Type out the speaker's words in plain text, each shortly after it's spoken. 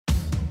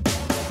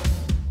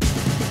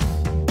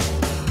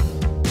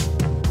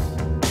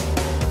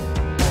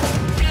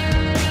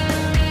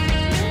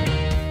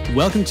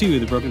Welcome to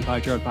the Broken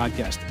Pie Chart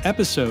Podcast,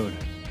 episode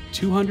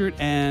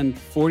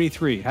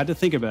 243. Had to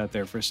think about it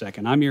there for a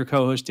second. I'm your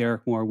co-host,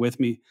 Derek Moore.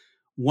 With me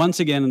once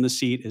again in the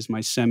seat is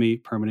my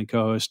semi-permanent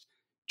co-host,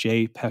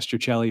 Jay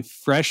Pestercelli,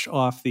 fresh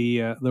off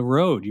the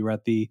road. You were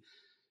at the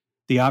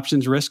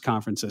Options Risk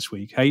Conference this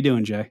week. How you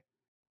doing, Jay?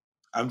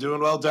 I'm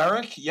doing well,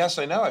 Derek. Yes,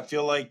 I know. I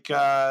feel like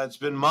it's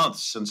been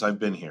months since I've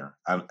been here.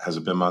 Has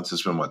it been months?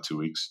 It's been, 2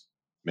 weeks?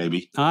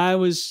 Maybe.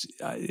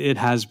 It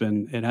has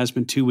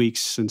been 2 weeks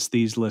since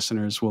these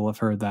listeners will have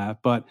heard that.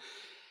 But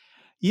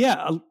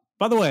yeah,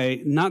 by the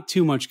way, not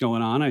too much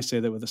going on. I say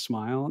that with a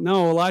smile.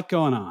 No, a lot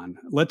going on.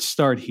 Let's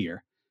start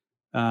here.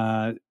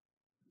 You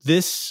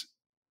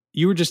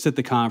were just at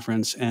the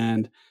conference,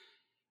 and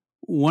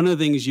one of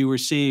the things you were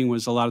seeing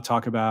was a lot of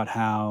talk about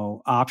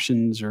how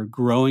options are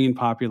growing in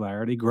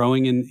popularity,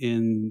 growing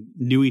in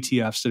new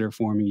ETFs that are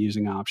forming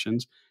using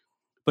options.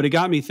 But it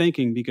got me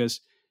thinking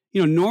because,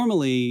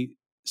 normally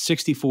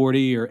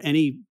 60-40 or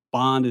any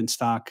bond and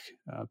stock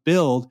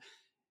build,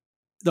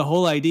 the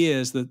whole idea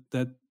is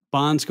that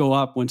bonds go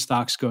up when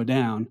stocks go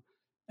down.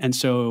 And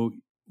so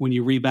when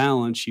you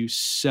rebalance, you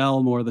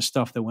sell more of the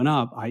stuff that went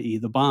up, i.e.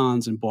 the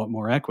bonds, and bought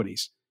more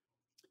equities.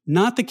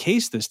 Not the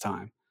case this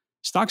time.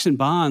 Stocks and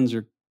bonds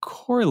are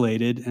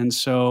correlated, and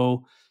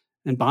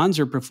bonds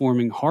are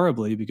performing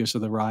horribly because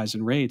of the rise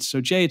in rates. So,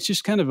 Jay, it's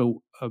just kind of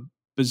a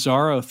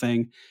bizarro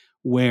thing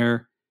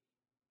where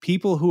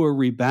people who are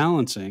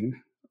rebalancing,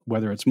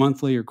 whether it's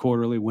monthly or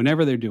quarterly,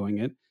 whenever they're doing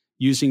it,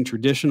 using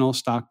traditional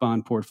stock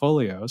bond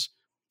portfolios,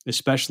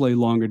 especially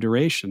longer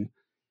duration,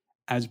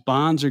 as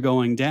bonds are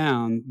going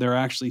down, they're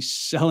actually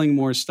selling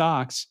more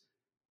stocks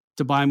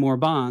to buy more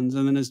bonds.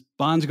 And then as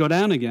bonds go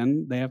down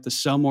again, they have to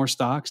sell more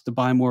stocks to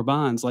buy more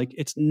bonds. Like,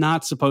 it's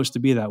not supposed to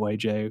be that way,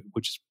 Jay,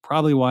 which is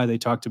probably why they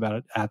talked about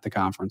it at the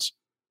conference.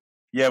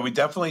 Yeah, we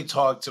definitely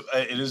talked.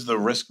 It is the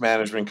risk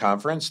management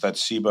conference that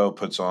SIBO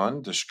puts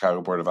on, the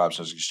Chicago Board of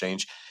Options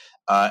Exchange,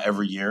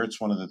 every year. It's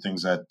one of the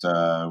things that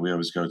we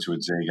always go to at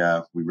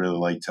Zega. We really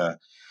like to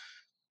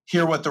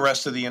hear what the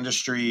rest of the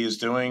industry is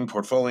doing,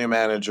 portfolio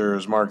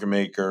managers, market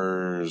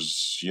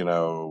makers,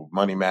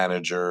 money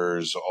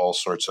managers, all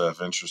sorts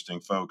of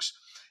interesting folks.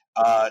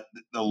 A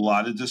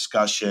lot of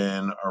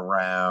discussion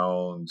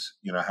around,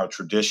 how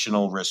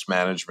traditional risk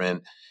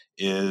management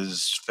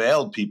is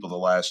failed people the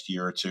last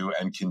year or two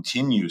and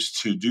continues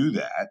to do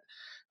that.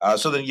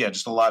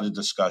 Just a lot of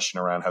discussion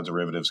around how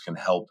derivatives can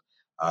help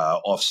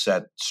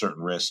offset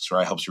certain risks,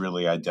 right? Helps you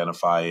really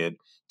identify it,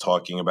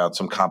 talking about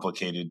some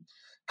complicated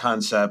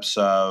concepts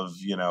of,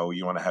 you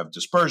want to have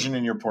dispersion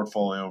in your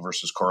portfolio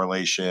versus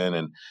correlation.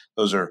 And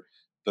those are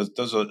a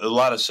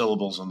lot of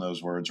syllables in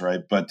those words,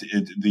 right? But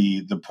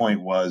the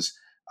point was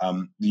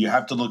you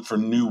have to look for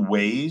new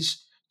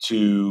ways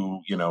to,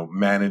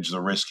 manage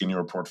the risk in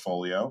your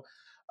portfolio.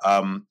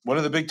 One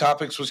of the big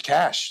topics was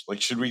cash.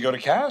 Like, should we go to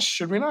cash?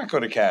 Should we not go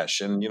to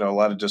cash? And, a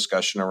lot of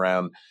discussion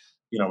around,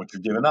 what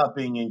you're giving up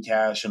being in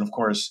cash. And of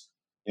course,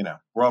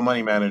 we're all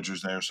money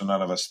managers there, so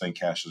none of us think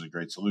cash is a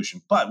great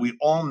solution. But we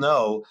all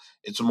know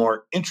it's a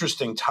more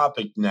interesting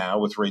topic now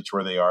with rates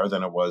where they are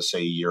than it was, say,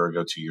 a year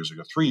ago, 2 years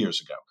ago, 3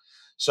 years ago.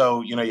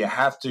 So, you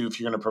have to, if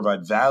you're going to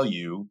provide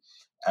value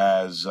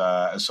as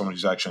someone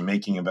who's actually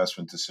making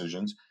investment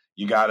decisions,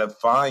 you got to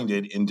find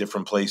it in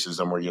different places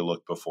than where you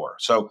looked before.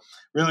 So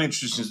really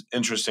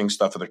interesting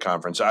stuff at the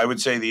conference. I would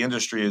say the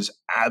industry is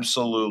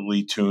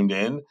absolutely tuned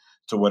in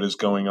to what is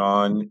going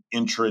on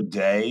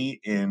intraday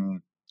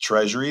in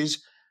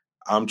Treasuries.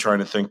 I'm trying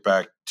to think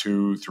back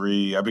 2,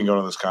 3. I've been going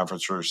to this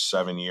conference for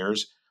 7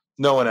 years.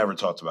 No one ever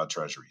talked about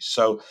Treasuries.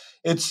 So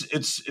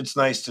it's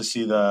nice to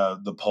see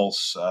the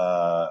pulse,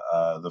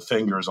 the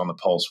fingers on the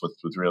pulse with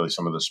really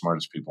some of the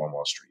smartest people on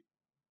Wall Street.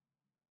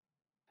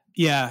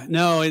 Yeah,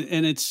 no,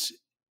 and it's,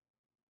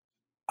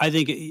 I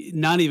think,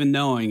 not even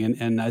knowing,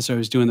 and as I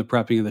was doing the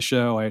prepping of the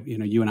show,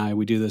 you and I,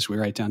 we do this, we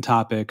write down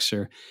topics,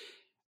 or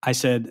I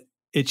said,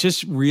 it's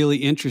just really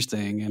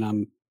interesting,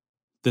 and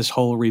this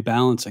whole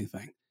rebalancing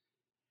thing.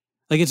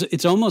 Like,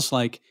 it's almost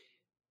like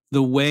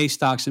the way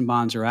stocks and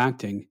bonds are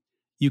acting,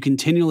 you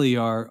continually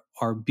are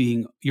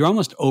you're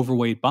almost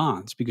overweight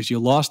bonds because you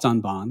lost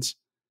on bonds,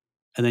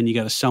 and then you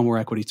got to sell more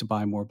equity to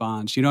buy more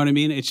bonds. You know what I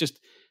mean? It's just,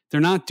 they're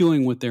not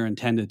doing what they're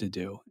intended to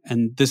do.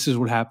 And this is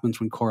what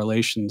happens when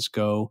correlations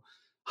go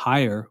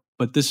higher.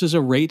 But this is a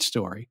rate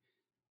story.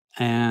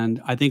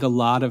 And I think a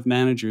lot of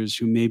managers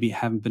who maybe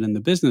haven't been in the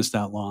business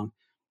that long,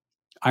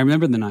 I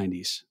remember in the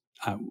 90s,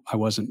 I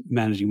wasn't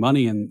managing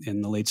money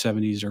in the late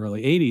 70s,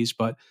 early 80s,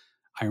 but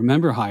I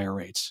remember higher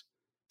rates.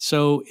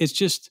 So it's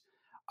just,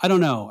 I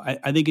don't know.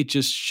 I think it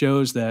just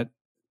shows that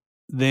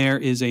there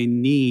is a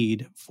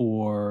need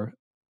for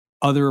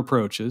other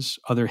approaches,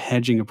 other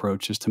hedging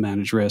approaches to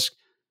manage risk,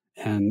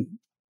 and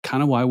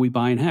kind of why we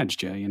buy and hedge,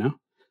 Jay,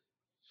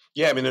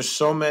 Yeah, I mean, there's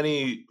so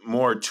many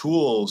more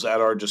tools at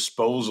our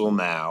disposal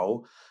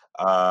now,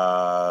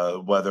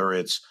 whether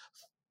it's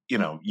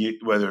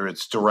whether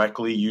it's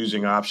directly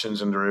using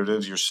options and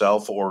derivatives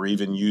yourself, or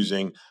even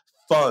using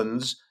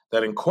funds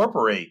that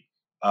incorporate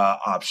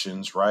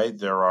options, right?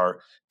 There are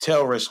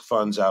tail risk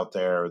funds out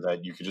there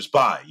that you could just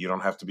buy. You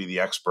don't have to be the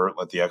expert.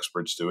 Let the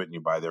experts do it, and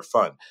you buy their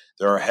fund.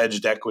 There are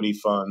hedged equity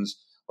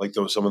funds like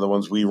some of the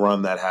ones we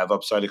run that have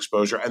upside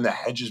exposure, and the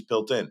hedge is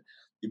built in.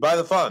 You buy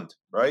the fund,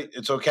 right?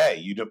 It's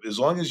okay. As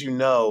long as you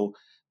know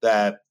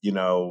that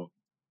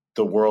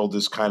the world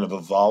is kind of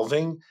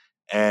evolving,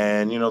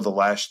 and the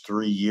last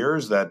 3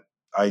 years, that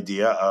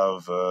idea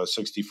of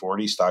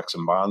 60-40 stocks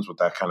and bonds with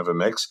that kind of a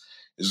mix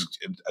is,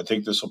 I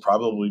think this will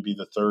probably be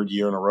the third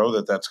year in a row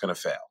that that's going to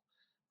fail,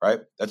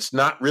 right? That's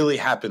not really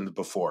happened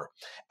before.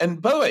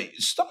 And by the way,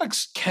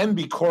 stocks can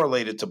be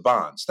correlated to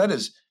bonds. That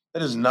is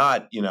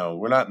not,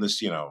 we're not in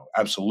this,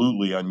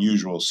 absolutely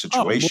unusual Oh,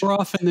 situation. more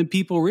often than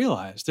people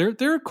realize.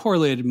 They're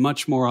correlated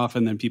much more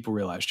often than people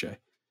realize, Jay.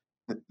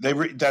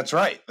 That's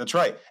right. That's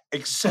right.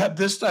 Except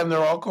this time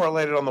they're all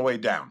correlated on the way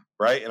down,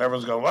 right? And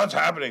everyone's going, "What's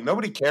happening?"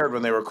 Nobody cared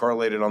when they were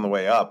correlated on the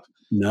way up,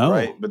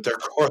 right? No. But they're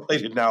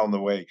correlated now on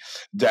the way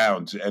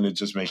down, and it's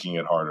just making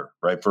it harder,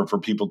 right? For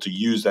people to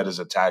use that as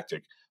a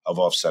tactic of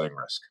offsetting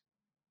risk.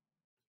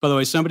 By the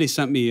way, somebody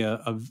sent me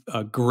a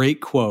great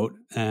quote,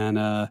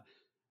 and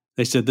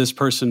they said this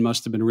person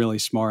must have been really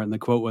smart. And the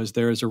quote was,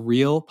 "There is a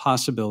real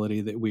possibility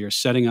that we are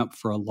setting up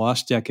for a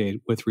lost decade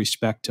with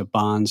respect to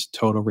bonds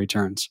total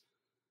returns."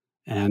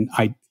 And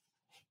I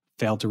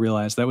failed to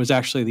realize that was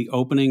actually the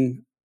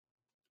opening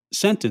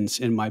sentence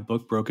in my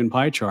book, Broken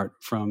Pie Chart,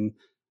 from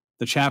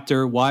the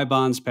chapter, Why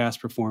Bonds Past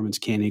Performance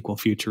Can't Equal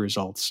Future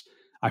Results.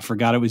 I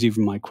forgot it was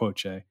even my quote,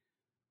 Jay.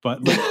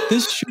 But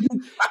this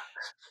shouldn't...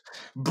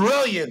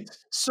 Brilliant.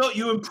 So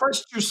you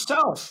impressed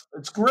yourself.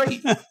 It's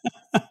great.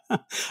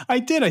 I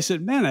did. I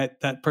said, man,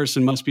 that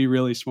person must be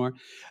really smart.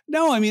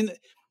 No, I mean,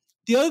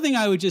 the other thing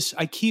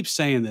I keep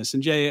saying this,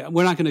 and Jay,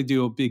 we're not going to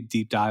do a big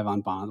deep dive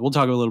on bonds. We'll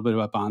talk a little bit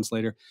about bonds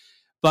later,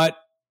 but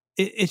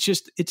it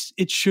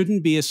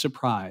shouldn't be a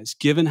surprise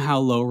given how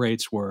low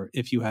rates were.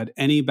 If you had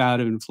any bout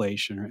of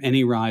inflation or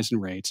any rise in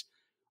rates,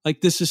 like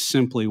this is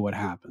simply what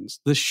happens.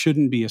 This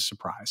shouldn't be a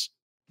surprise.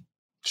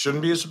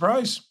 Shouldn't be a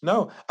surprise.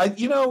 No,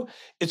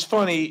 it's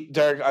funny,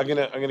 Derek. I'm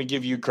gonna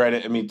give you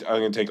credit. I mean,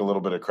 I'm gonna take a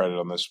little bit of credit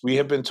on this. We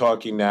have been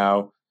talking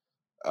now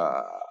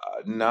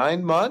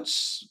 9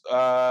 months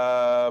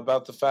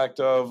about the fact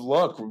of,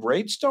 look,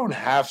 rates don't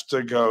have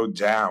to go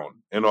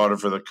down in order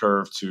for the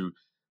curve to,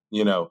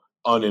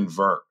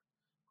 uninvert,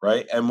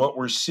 right? And what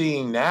we're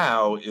seeing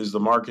now is the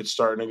market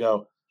starting to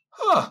go,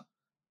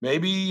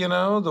 maybe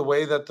the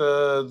way that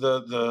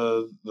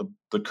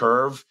the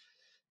curve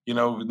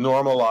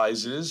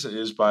normalizes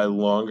is by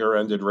longer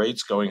ended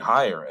rates going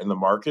higher. And the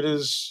market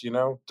is,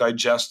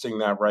 digesting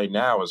that right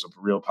now as a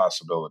real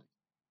possibility.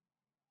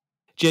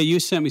 Jay, you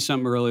sent me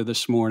something early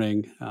this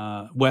morning,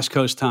 West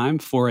Coast time,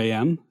 4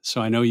 a.m.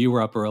 So I know you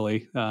were up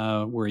early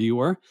where you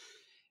were.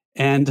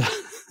 And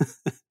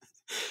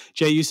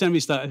Jay, you send me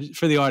stuff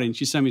for the audience.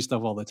 You send me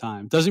stuff all the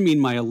time. Doesn't mean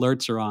my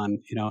alerts are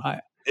on.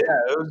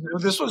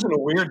 This wasn't a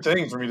weird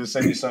thing for me to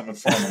send you something at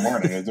 4 in the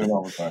morning. I do it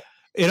all the time.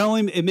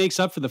 It makes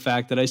up for the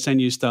fact that I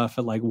send you stuff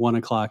at like 1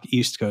 o'clock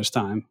East Coast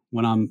time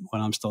when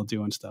I'm still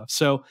doing stuff.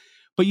 So,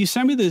 but you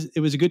sent me this.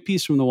 It was a good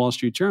piece from the Wall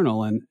Street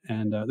Journal, and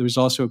there was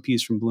also a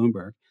piece from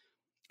Bloomberg.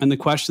 And the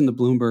question the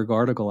Bloomberg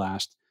article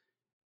asked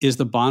is: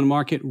 the bond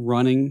market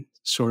running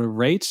sort of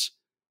rates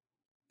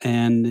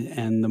and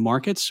the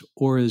markets,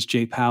 or is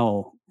Jay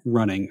Powell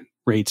running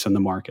rates and the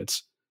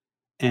markets?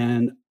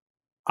 And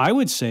I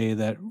would say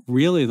that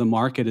really the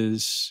market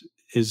is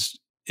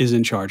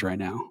in charge right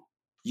now.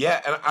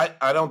 Yeah, and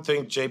I don't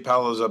think Jay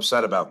Powell is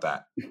upset about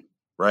that,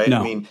 right? No.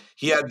 I mean,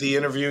 he had the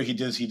interview. He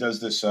does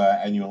this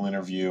annual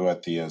interview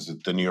at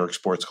the New York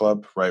Sports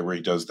Club, right, where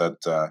he does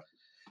that.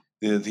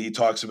 He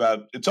talks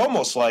about, it's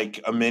almost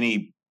like a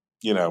mini,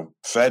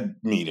 Fed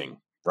meeting,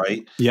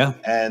 right? Yeah.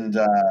 And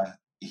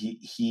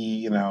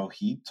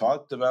he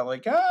talked about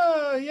like,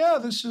 yeah,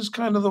 this is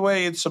kind of the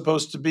way it's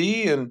supposed to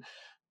be, and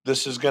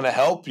this is going to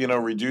help,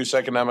 reduce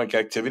economic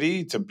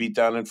activity to beat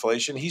down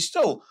inflation. He's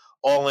still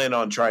all in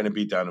on trying to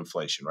beat down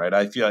inflation, right?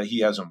 I feel like he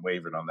hasn't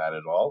wavered on that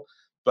at all.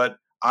 But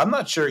I'm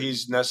not sure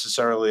he's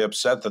necessarily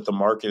upset that the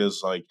market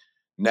is like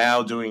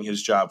now doing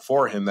his job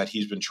for him that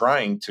he's been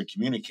trying to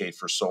communicate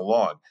for so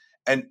long.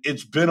 And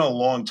it's been a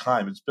long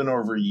time. It's been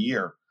over a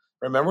year.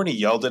 Remember when he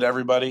yelled at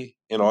everybody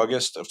in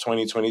August of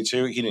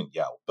 2022? He didn't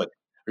yell, but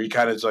he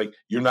kind of like,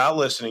 you're not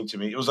listening to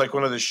me. It was like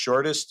one of the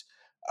shortest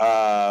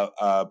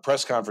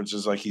press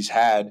conferences like he's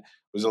had.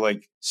 Was it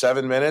like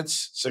 7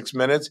 minutes, 6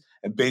 minutes?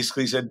 And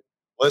basically said,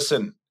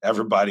 listen,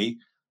 everybody,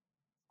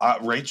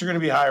 rates are going to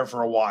be higher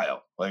for a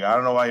while. Like, I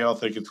don't know why y'all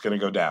think it's going to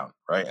go down,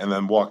 right? And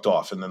then walked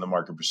off, and then the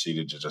market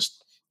proceeded to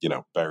just,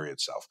 bury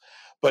itself.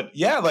 But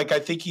yeah, like I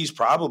think he's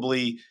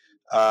probably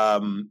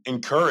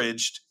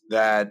encouraged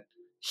that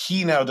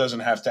he now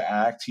doesn't have to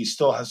act. He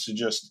still has to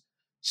just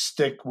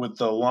stick with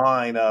the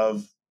line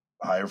of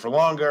higher for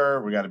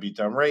longer. We got to beat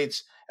down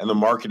rates. And the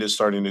market is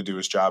starting to do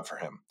its job for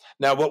him.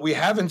 Now, what we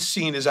haven't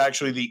seen is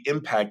actually the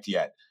impact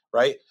yet,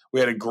 right?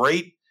 We had a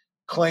great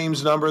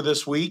claims number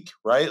this week,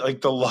 right?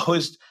 Like the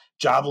lowest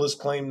jobless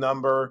claim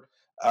number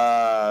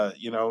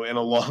in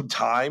a long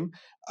time.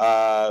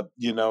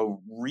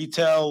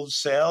 Retail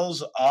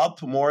sales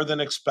up more than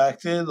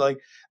expected. Like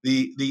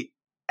the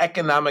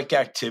economic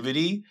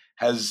activity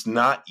has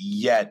not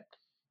yet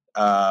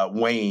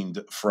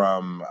waned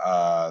from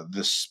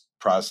this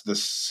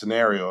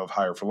scenario of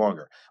higher for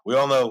longer. We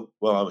all know.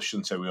 Well, I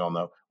shouldn't say we all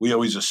know. We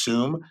always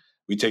assume.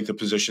 We take the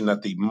position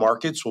that the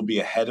markets will be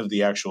ahead of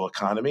the actual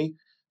economy.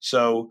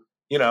 So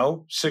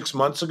 6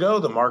 months ago,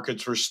 the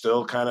markets were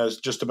still kind of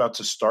just about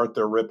to start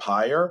their rip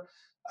higher.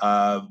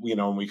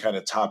 And we kind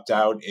of topped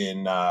out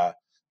in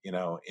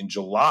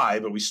July,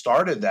 but we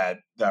started that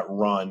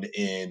run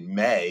in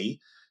May.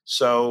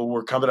 So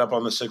we're coming up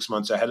on the 6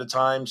 months ahead of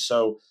time.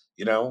 So,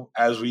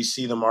 as we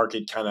see the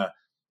market kind of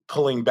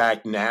pulling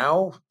back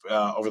now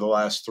over the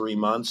last 3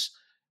 months,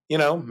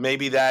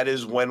 maybe that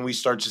is when we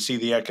start to see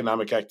the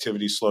economic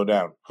activity slow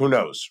down. Who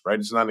knows, right?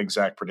 It's not an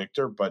exact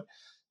predictor, but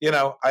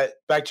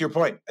back to your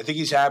point, I think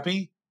he's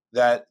happy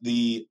that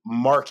the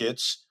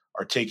markets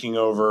are taking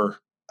over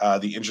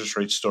the interest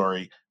rate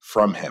story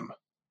from him.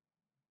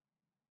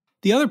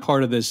 The other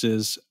part of this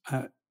is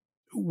in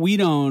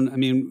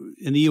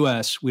the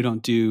US, we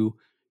don't do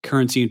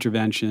currency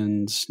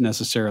interventions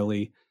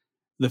necessarily.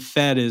 The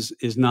Fed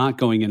is not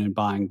going in and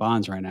buying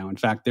bonds right now. In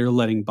fact, they're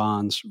letting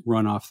bonds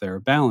run off their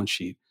balance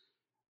sheet.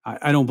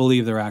 I don't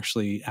believe they're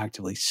actually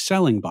actively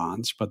selling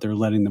bonds, but they're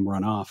letting them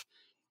run off.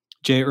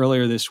 Jay,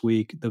 earlier this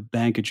week, the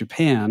Bank of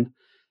Japan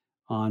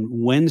on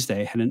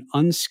Wednesday had an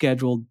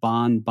unscheduled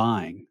bond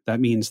buying. That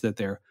means that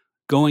they're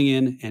going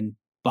in and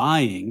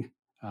buying,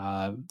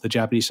 the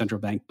Japanese central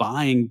bank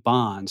buying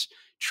bonds,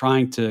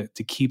 trying to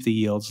keep the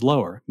yields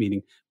lower,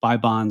 meaning buy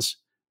bonds,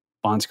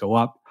 bonds go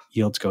up,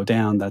 yields go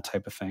down, that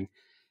type of thing.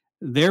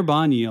 Their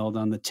bond yield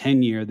on the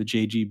 10-year, the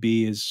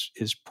JGB,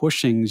 is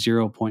pushing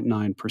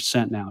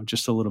 0.9% now,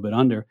 just a little bit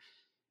under.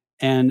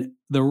 And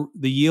the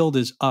yield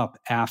is up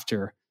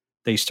after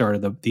they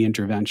started the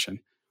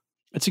intervention.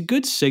 It's a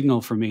good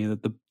signal for me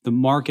that the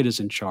market is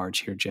in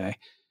charge here, Jay.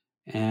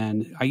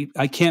 And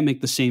I can't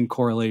make the same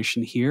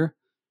correlation here,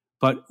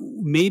 but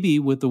maybe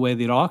with the way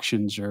that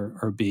auctions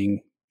are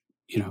being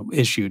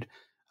issued.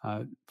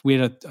 We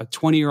had a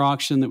 20-year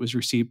auction that was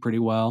received pretty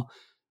well.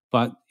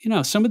 But,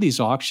 some of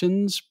these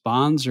auctions,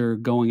 bonds are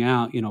going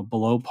out,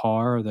 below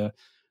par. The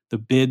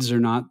bids are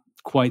not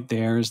quite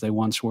there as they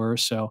once were.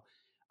 So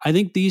I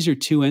think these are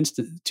two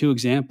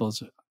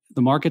examples.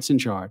 The market's in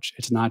charge.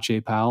 It's not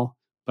Jay Powell,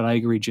 but I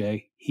agree,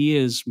 Jay. He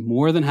is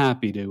more than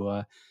happy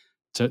to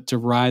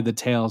ride the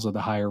tails of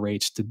the higher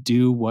rates to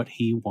do what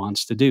he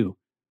wants to do.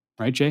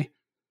 Right, Jay?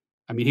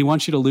 I mean, he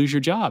wants you to lose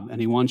your job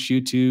and he wants you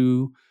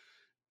to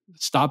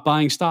stop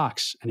buying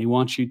stocks. And he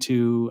wants you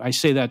to, I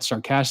say that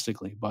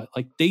sarcastically, but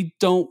they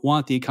don't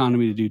want the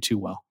economy to do too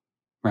well,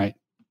 right?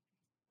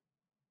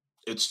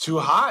 It's too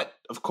hot.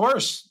 Of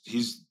course,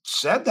 he's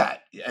said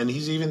that. And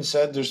he's even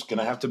said there's going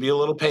to have to be a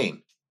little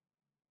pain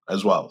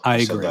as well. I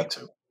agree. Said that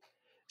too.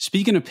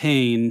 Speaking of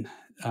pain,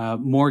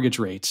 mortgage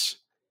rates.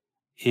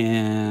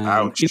 And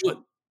ouch.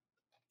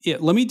 Yeah,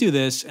 let me do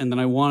this. And then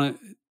I want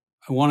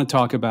to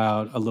talk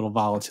about a little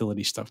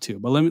volatility stuff too.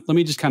 But let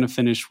me just kind of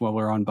finish while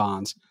we're on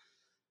bonds.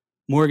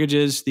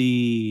 Mortgages,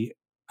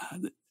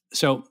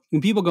 so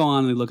when people go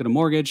on and they look at a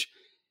mortgage,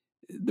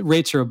 the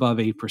rates are above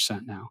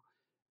 8% now.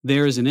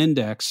 There is an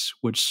index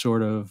which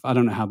sort of, I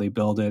don't know how they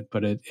build it,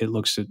 but it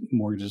looks at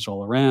mortgages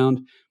all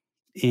around,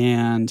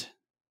 and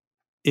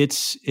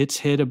it's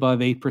hit above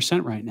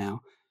 8% right now.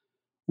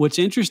 What's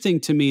interesting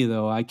to me,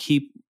 though, I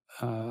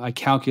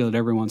calculate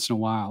every once in a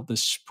while the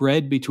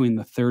spread between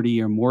the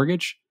 30-year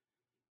mortgage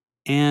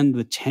and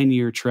the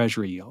 10-year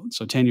Treasury yield.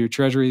 So 10-year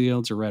Treasury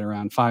yields are right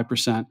around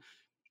 5%.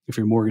 If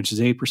your mortgage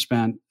is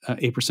 8%,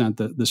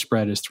 the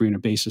spread is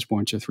 300 basis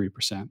points or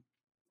 3%.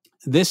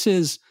 This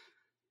is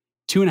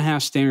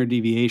 2.5 standard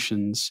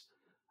deviations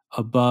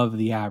above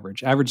the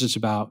average. Average is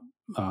about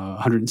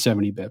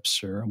 170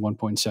 bips or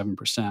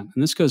 1.7%. And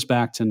this goes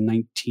back to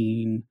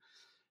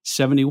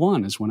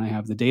 1971 is when I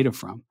have the data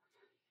from.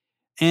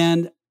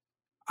 And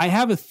I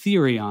have a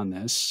theory on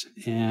this,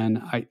 and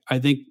I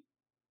think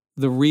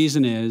the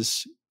reason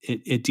is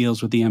it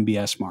deals with the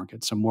MBS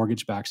market, so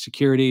mortgage-backed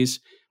securities.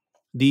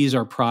 These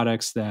are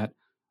products that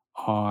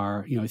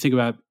are, think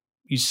about,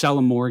 you sell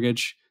a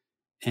mortgage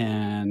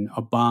and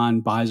a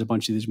bond buys a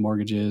bunch of these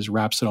mortgages,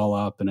 wraps it all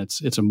up, and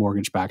it's a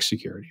mortgage-backed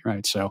security,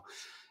 right? So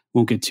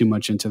won't get too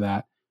much into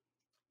that.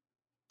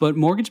 But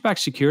mortgage-backed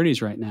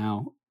securities right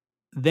now,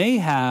 they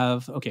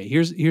have, okay,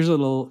 here's a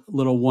little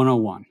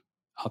 101.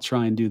 I'll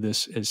try and do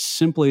this as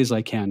simply as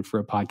I can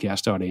for a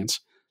podcast audience.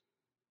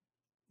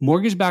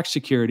 Mortgage-backed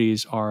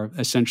securities are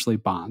essentially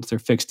bonds. They're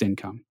fixed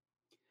income.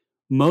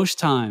 Most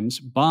times,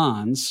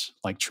 bonds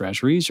like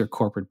Treasuries or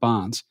corporate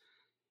bonds,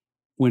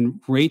 when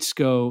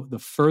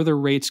the further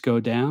rates go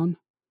down,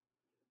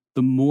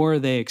 the more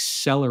they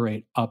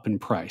accelerate up in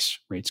price.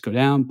 Rates go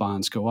down,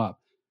 bonds go up.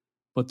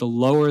 But the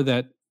lower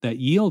that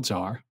yields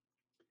are,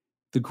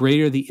 the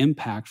greater the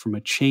impact from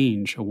a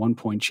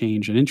 1-point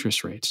change in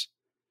interest rates.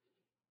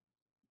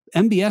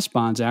 MBS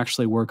bonds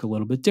actually work a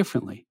little bit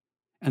differently.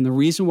 And the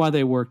reason why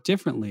they work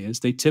differently is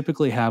they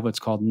typically have what's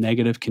called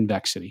negative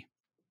convexity.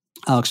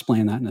 I'll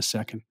explain that in a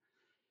second.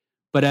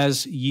 But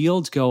as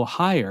yields go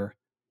higher,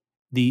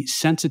 the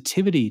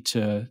sensitivity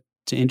to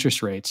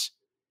interest rates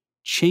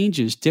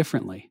changes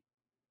differently.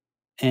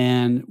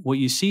 And what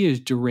you see is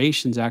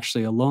durations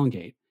actually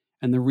elongate.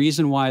 And the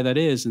reason why that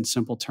is, in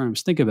simple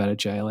terms, think about it,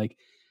 Jay. Like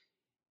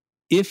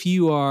if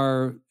you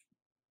are,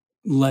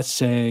 let's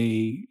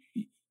say,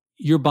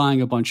 you're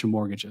buying a bunch of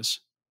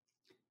mortgages,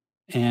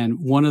 and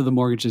one of the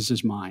mortgages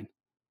is mine.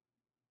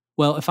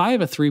 Well, if I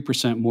have a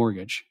 3%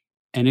 mortgage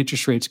and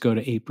interest rates go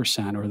to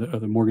 8%, or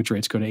the mortgage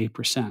rates go to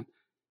 8%,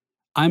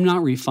 I'm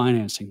not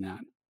refinancing that.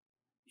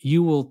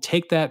 You will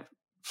take that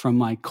from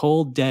my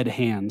cold, dead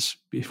hands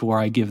before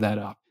I give that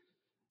up.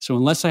 So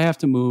unless I have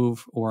to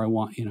move or I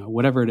want,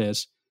 whatever it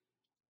is,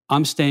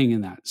 I'm staying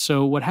in that.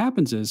 So what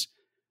happens is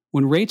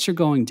when rates are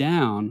going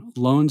down,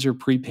 loans are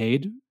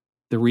prepaid,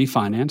 they're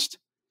refinanced,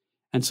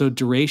 and so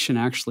duration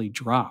actually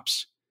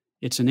drops.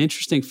 It's an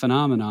interesting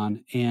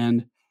phenomenon.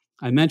 And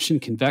I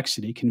mentioned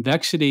convexity.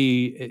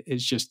 Convexity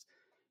is just,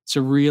 it's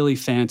a really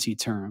fancy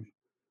term.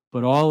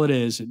 But all it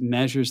is, it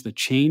measures the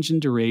change in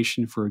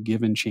duration for a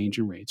given change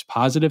in rates.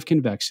 Positive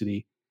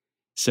convexity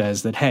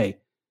says that, hey,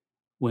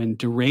 when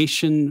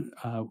duration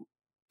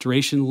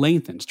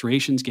lengthens,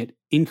 durations get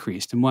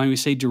increased. And when we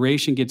say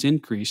duration gets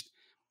increased,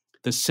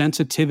 the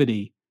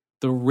sensitivity,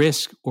 the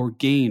risk or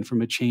gain from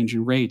a change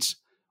in rates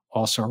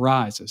also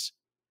rises.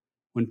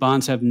 When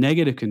bonds have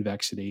negative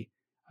convexity,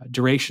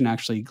 duration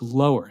actually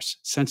lowers.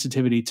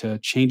 Sensitivity to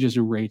changes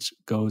in rates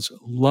goes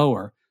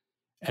lower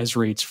as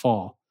rates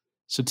fall.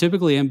 So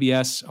typically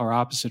MBS are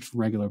opposite from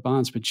regular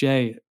bonds. But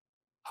Jay,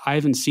 I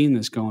haven't seen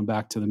this going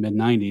back to the mid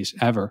 90s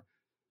ever,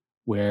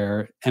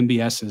 where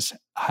MBSs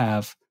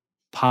have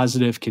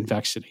positive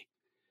convexity.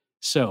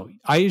 So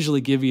I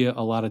usually give you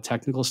a lot of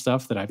technical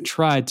stuff that I've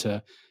tried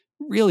to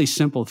really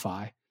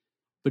simplify.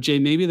 But Jay,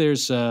 maybe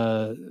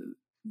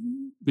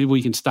maybe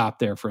we can stop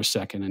there for a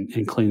second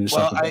and clean this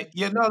up a bit.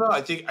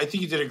 I think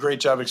you did a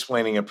great job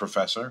explaining it,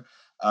 Professor.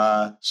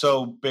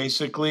 So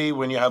basically,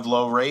 when you have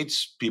low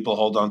rates, people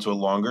hold on to it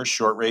longer.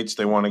 Short rates,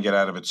 they want to get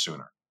out of it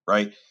sooner,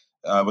 right?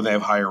 When they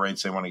have higher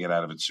rates, they want to get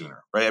out of it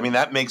sooner, right? I mean,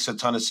 that makes a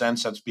ton of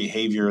sense. That's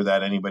behavior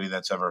that anybody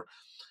that's ever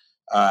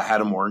had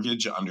a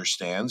mortgage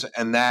understands,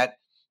 and that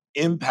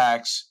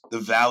impacts the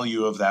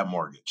value of that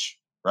mortgage,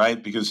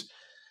 right? Because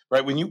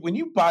right when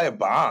you buy a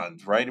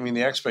bond, right? I mean,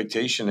 the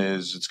expectation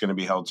is it's going to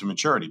be held to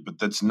maturity, but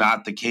that's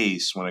not the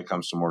case when it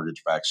comes to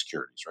mortgage-backed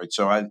securities, right?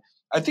 So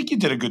I think you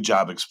did a good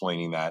job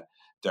explaining that,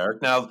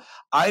 Derek. Now,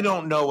 I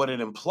don't know what it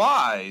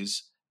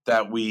implies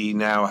that we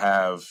now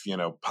have,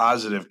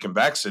 positive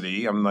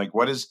convexity. I'm like,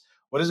 what does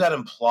that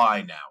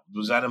imply now?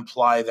 Does that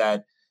imply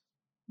that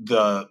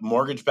the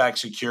mortgage-backed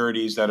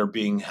securities that are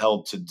being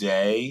held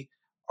today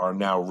are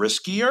now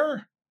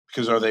riskier?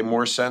 Because are they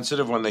more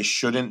sensitive when they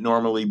shouldn't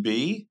normally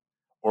be?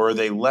 Or are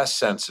they less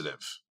sensitive?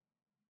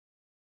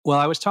 Well,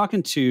 I was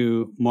talking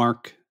to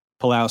Mark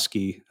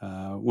Pulowski,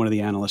 one of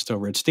the analysts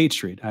over at State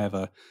Street. I have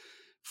a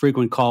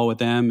frequent call with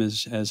them,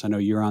 as I know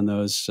you're on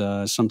those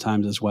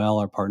sometimes as well,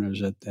 our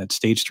partners at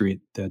State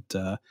Street.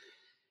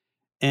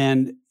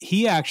 And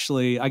he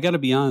actually, I got to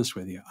be honest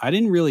with you, I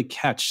didn't really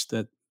catch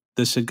that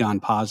this had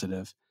gone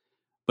positive,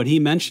 but he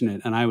mentioned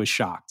it and I was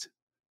shocked.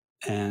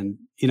 And,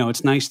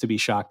 it's nice to be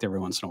shocked every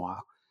once in a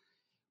while.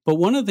 But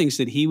one of the things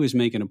that he was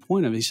making a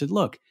point of, he said,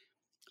 look,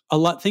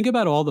 think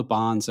about all the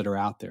bonds that are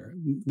out there.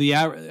 The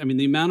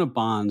amount of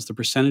bonds, the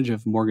percentage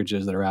of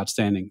mortgages that are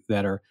outstanding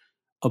that are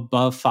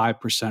above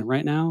 5%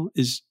 right now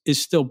is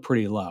still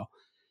pretty low.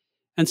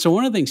 And so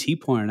one of the things he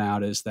pointed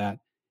out is that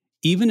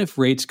even if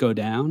rates go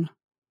down,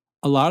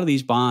 a lot of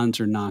these bonds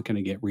are not going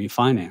to get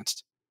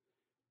refinanced.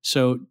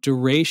 So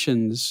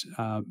durations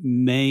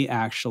may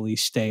actually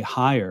stay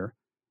higher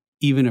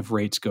even if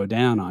rates go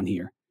down on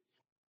here.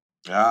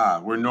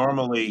 We're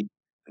normally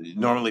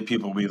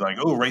people will be like,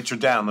 oh, rates are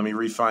down, let me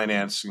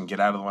refinance and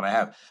get out of the one I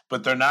have.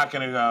 But they're not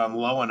going to go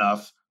low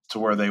enough to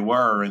where they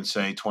were in,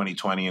 say,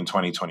 2020 and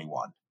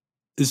 2021.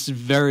 This is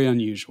very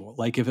unusual.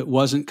 Like if it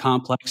wasn't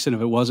complex and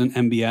if it wasn't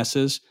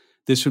MBSs,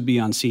 this would be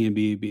on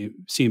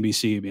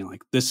CNBC being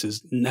like, this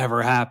has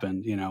never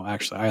happened.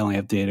 Actually, I only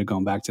have data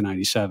going back to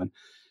 97.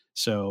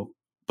 So,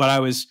 but I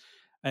was,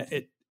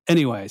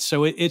 anyway,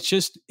 so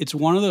it's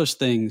one of those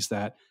things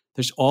that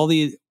there's all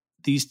these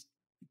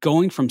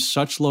going from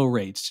such low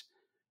rates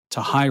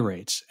to high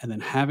rates and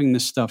then having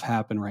this stuff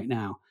happen right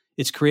now.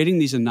 It's creating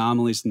these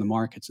anomalies in the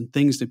markets and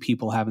things that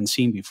people haven't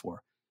seen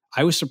before.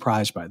 I was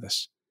surprised by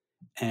this.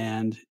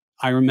 And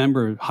I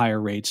remember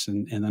higher rates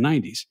in the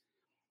 90s.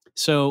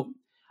 So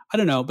I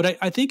don't know, but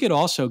I think it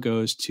also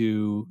goes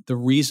to the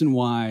reason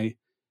why,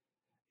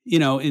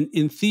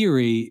 in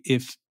theory,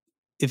 if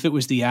it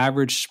was the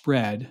average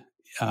spread,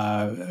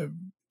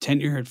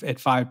 10-year at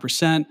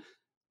 5%,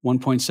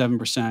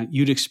 1.7%,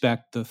 you'd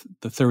expect the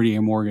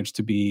 30-year mortgage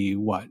to be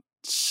what,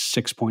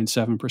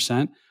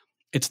 6.7%?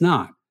 It's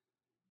not.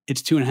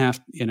 It's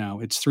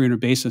 2.5, it's 300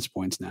 basis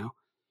points now.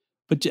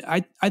 But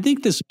I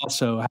think this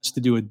also has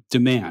to do with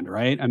demand,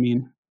 right? I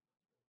mean,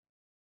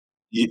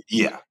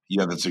 Yeah,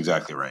 that's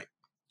exactly right.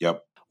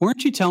 Yep.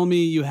 Weren't you telling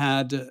me you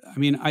had? I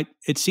mean,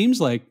 it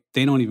seems like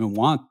they don't even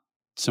want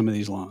some of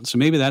these loans, so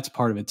maybe that's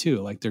part of it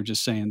too. Like they're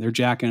just saying they're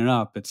jacking it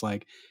up. It's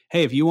like,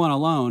 hey, if you want a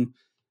loan,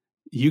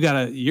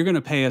 you're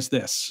gonna pay us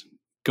this.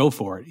 Go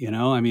for it.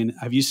 I mean,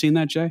 have you seen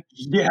that, Jay?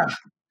 Yeah.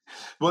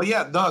 Well,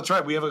 yeah, no, that's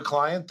right. We have a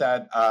client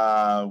that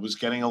was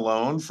getting a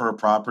loan for a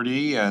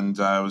property, and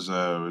it was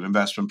an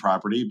investment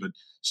property, but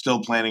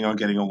still planning on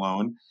getting a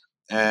loan.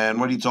 And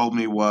what he told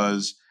me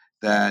was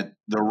that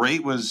the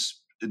rate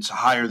it's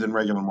higher than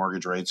regular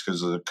mortgage rates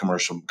because of the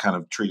commercial, kind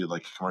of treated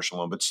like a commercial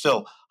loan, but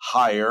still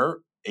higher,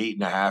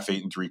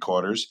 8.5,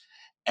 8.75.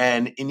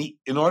 And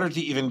in order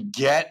to even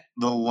get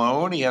the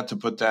loan, he had to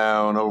put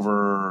down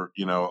over,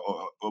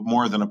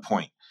 more than a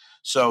point.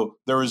 So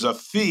there was a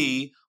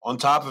fee on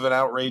top of an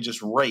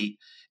outrageous rate.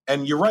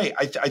 And you're right.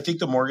 I think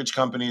the mortgage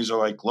companies are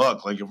like,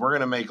 look, like if we're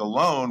going to make a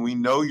loan, we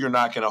know you're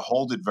not going to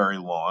hold it very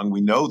long.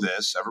 We know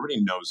this.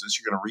 Everybody knows this.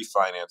 You're going to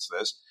refinance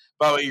this.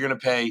 By the way, you're going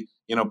to pay,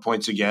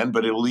 points again,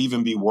 but it'll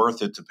even be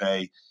worth it to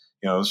pay.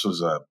 This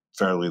was a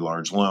fairly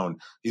large loan.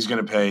 He's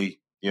going to pay,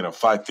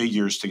 5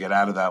 figures to get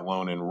out of that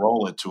loan and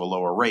roll it to a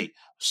lower rate.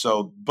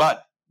 So,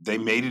 but they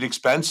made it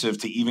expensive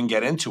to even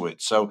get into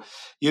it. So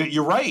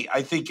you're right.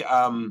 I think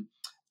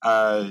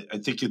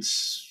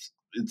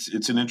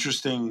it's an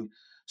interesting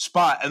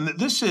spot, and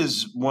this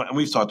is one. And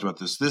we've talked about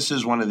this. This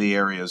is one of the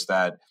areas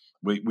that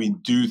we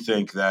do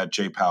think that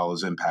Jay Powell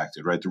is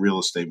impacted, right? The real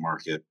estate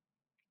market,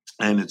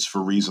 and it's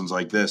for reasons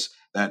like this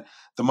that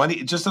the money.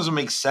 It just doesn't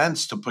make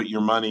sense to put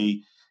your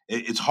money.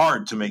 It's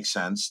hard to make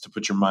sense to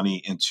put your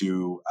money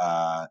into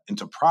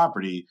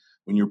property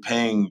when you're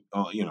paying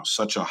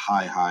such a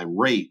high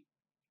rate,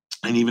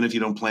 and even if you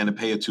don't plan to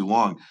pay it too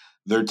long,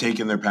 they're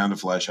taking their pound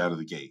of flesh out of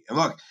the gate. And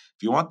look,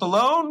 if you want the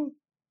loan,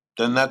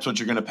 then that's what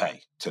you're going to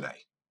pay today.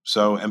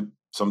 So, and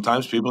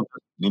sometimes people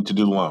need to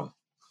do the loan.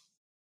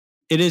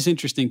 It is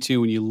interesting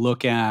too when you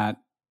look at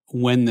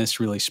when this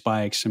really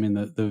spikes. I mean,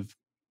 the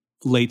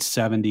late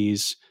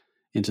 70s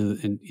into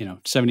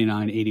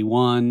 79,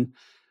 81,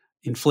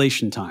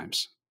 inflation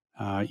times.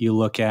 You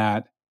look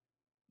at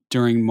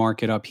during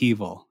market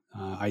upheaval.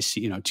 I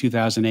see,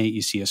 2008,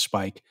 you see a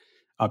spike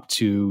up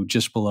to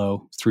just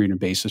below 300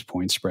 basis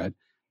point spread.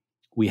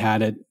 We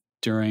had it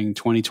during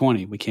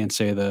 2020. We can't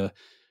say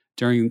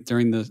during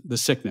the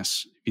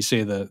sickness. If you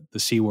say the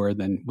C word,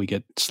 then we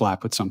get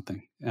slapped with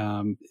something.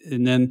 And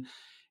then,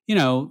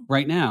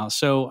 right now.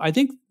 So I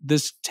think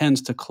this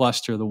tends to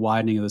cluster the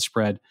widening of the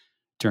spread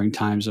during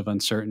times of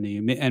uncertainty.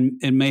 And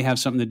it may have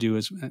something to do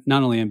with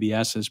not only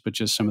MBSs, but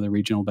just some of the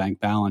regional bank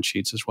balance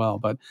sheets as well.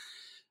 But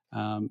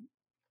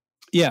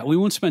we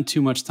won't spend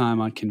too much time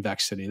on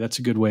convexity. That's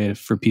a good way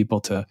for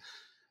people to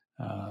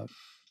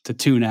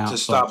tune out. To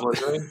stop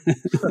listening.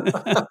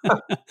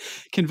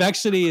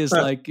 Convexity is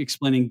like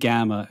explaining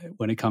gamma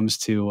when it comes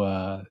to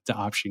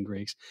option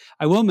Greeks.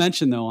 I will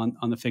mention though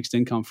on the fixed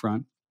income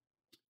front,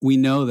 we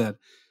know that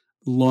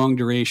long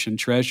duration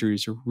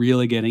treasuries are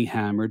really getting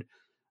hammered.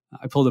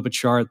 I pulled up a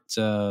chart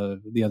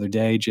the other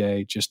day,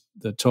 Jay, just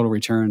the total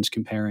returns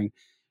comparing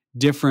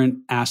different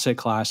asset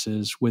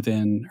classes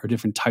within or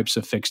different types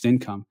of fixed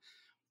income.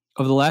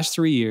 Over the last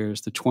 3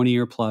 years, the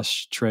 20-year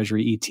plus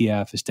Treasury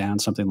ETF is down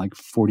something like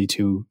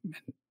 42%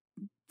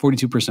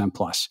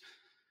 plus.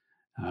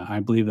 I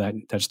believe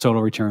that's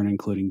total return,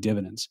 including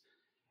dividends.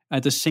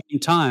 At the same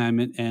time,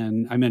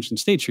 and I mentioned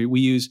State Street,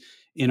 we use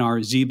in our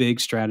ZBIG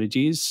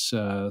strategies,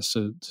 so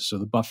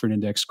the buffered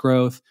index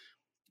growth,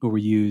 where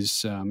we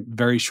use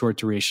very short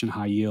duration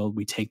high yield.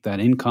 We take that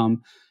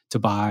income to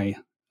buy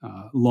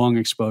long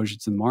exposure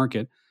to the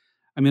market.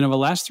 I mean, over the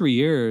last 3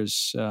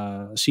 years,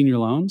 senior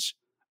loans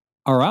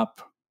are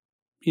up,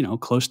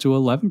 close to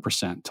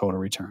 11% total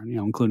return,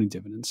 including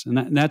dividends.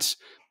 And that's,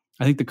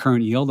 I think the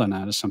current yield on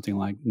that is something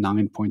like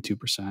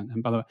 9.2%.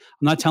 And by the way,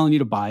 I'm not telling you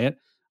to buy it.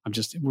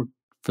 We're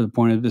for the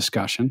point of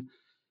discussion.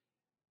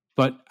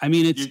 But I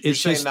mean, You're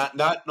saying just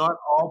not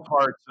all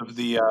parts of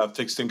the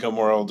fixed income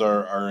world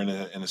are in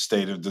a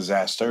state of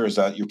disaster. Is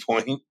that your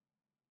point? Well,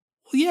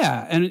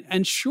 yeah,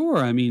 and sure.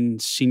 I mean,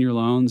 senior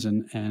loans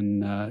and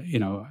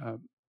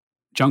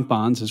junk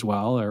bonds as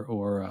well,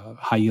 or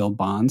high yield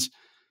bonds,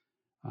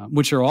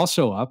 which are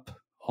also up.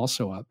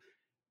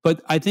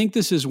 But I think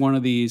this is one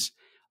of these,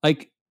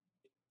 like,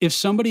 if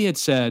somebody had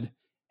said,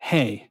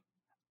 "Hey,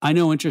 I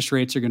know interest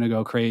rates are going to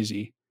go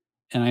crazy,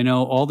 and I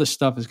know all this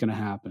stuff is going to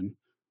happen."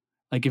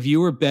 Like, if you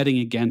were betting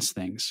against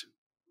things,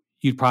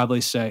 you'd probably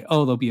say,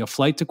 "Oh, there'll be a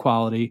flight to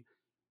quality,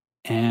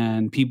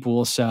 and people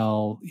will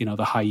sell,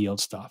 the high yield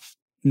stuff."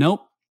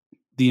 Nope,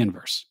 the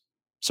inverse.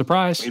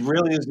 Surprise! It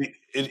really is.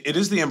 It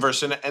is the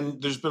inverse,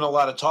 and there's been a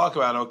lot of talk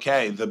about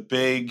the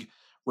big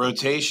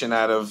rotation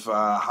out of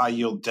high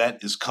yield debt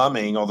is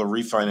coming. All the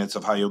refinance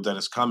of high yield debt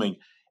is coming.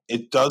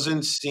 It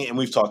doesn't seem, and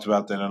we've talked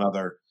about that in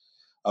other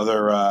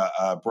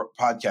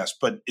podcasts,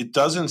 but it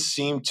doesn't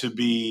seem to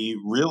be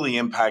really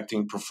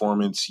impacting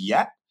performance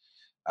yet.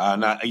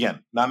 Not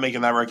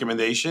making that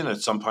recommendation.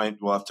 At some point,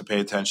 we'll have to pay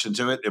attention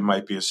to it. It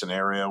might be a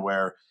scenario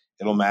where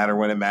it'll matter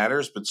when it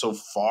matters, but so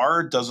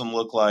far, it doesn't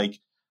look like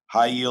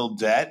high yield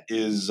debt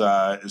is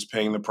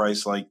paying the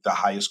price like the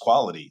highest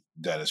quality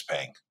debt is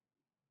paying.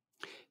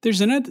 There's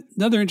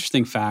another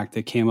interesting fact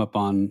that came up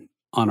on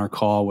our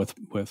call with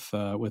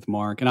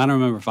Mark, and I don't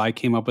remember if I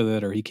came up with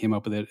it or he came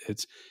up with it.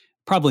 It's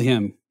probably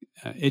him.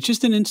 It's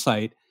just an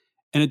insight,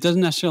 and it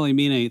doesn't necessarily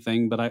mean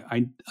anything. But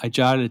I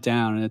jotted it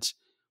down, and it's,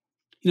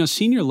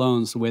 senior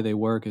loans, the way they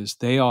work is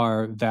they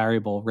are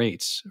variable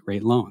rate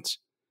loans.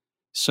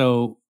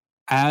 So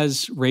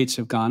as rates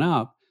have gone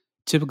up,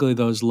 typically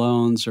those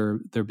loans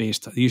they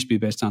used to be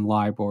based on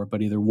LIBOR,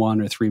 but either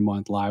 1 or 3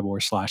 month LIBOR /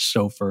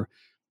 SOFR,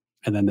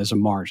 and then there's a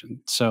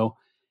margin. So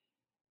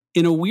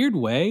in a weird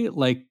way,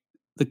 like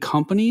the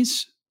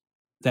companies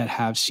that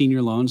have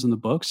senior loans in the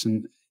books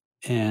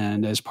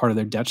and as part of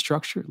their debt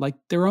structure, like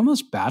they're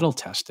almost battle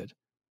tested.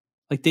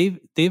 Like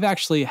they've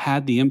actually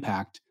had the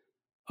impact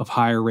of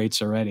higher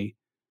rates already,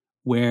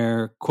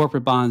 where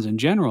corporate bonds in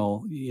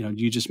general,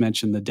 you just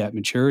mentioned the debt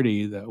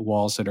maturity, the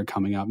walls that are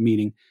coming up,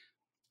 meaning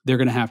they're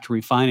going to have to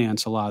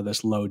refinance a lot of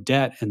this low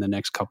debt in the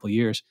next couple of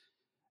years.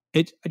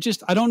 I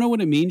don't know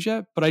what it means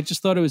yet, but I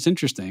just thought it was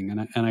interesting.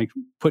 And I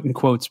put in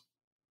quotes,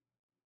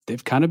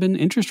 they've kind of been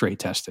interest rate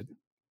tested.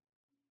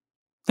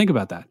 Think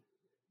about that.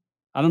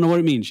 I don't know what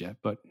it means yet,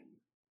 but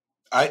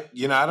I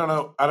don't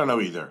know. I don't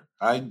know either.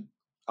 I'm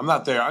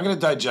not there. I'm going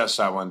to digest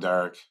that one,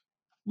 Derek.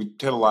 We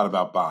hit a lot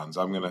about bonds.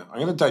 I'm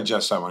gonna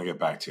digest that one and get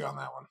back to you on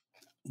that one.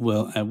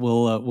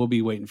 We'll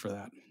be waiting for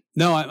that.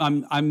 No,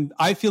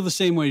 I feel the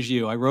same way as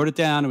you. I wrote it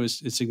down.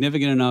 It's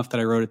significant enough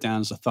that I wrote it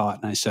down as a thought,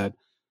 and I said,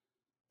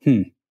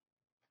 And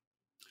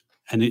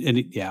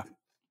yeah,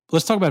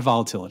 let's talk about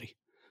volatility,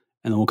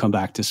 and then we'll come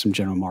back to some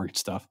general market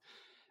stuff.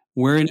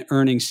 We're in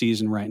earnings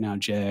season right now,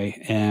 Jay,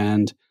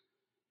 and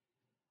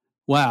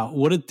wow,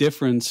 what a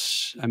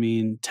difference! I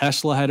mean,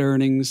 Tesla had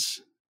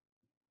earnings.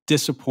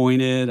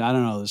 Disappointed. I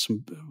don't know.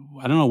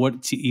 I don't know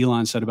what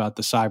Elon said about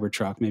the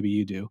Cybertruck. Maybe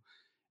you do.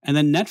 And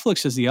then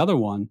Netflix is the other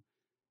one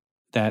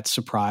that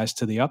surprised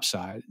to the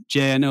upside.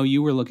 Jay, I know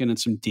you were looking at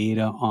some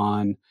data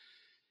on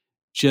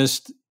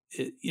just,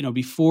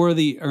 before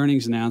the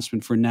earnings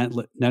announcement for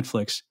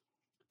Netflix,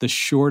 the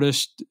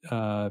shortest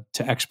to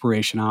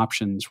expiration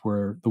options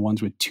were the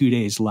ones with 2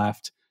 days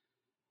left.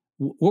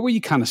 What were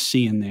you kind of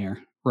seeing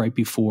there right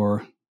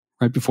before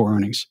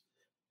earnings?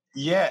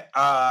 Yeah,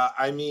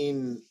 I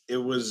mean, it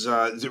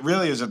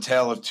really is a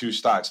tale of two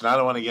stocks. And I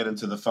don't want to get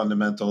into the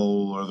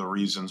fundamental or the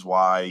reasons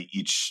why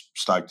each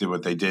stock did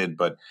what they did,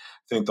 but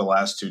I think the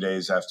last 2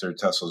 days after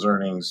Tesla's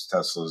earnings,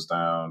 Tesla's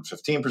down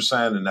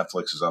 15% and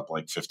Netflix is up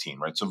like 15,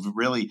 right? So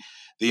really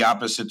the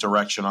opposite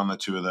direction on the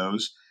two of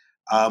those.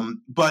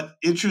 But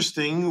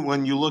interesting,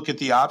 when you look at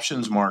the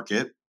options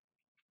market,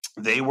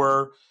 they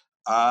were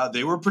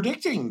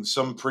predicting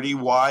some pretty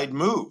wide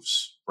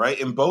moves, right,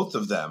 in both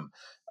of them.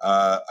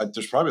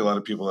 There's probably a lot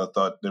of people that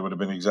thought there would have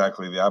been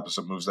exactly the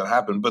opposite moves that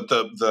happened, but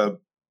the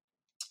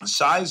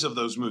size of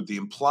those moves, the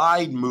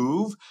implied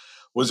move,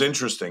 was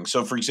interesting.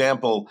 So, for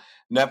example,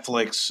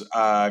 Netflix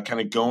kind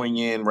of going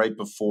in right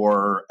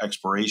before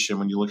expiration.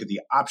 When you look at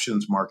the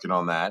options market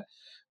on that,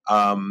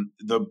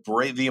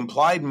 the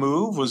implied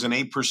move was an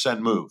 8%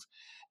 move.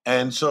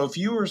 And so if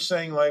you were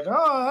saying like,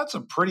 oh, that's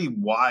a pretty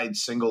wide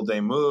single day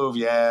move,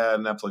 yeah,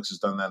 Netflix has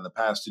done that in the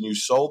past, and you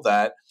sold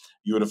that,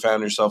 you would have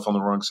found yourself on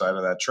the wrong side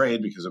of that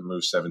trade because it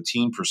moved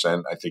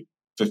 17%, I think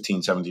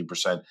 15,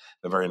 17%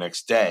 the very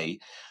next day.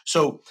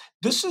 So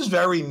this is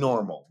very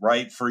normal,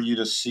 right, for you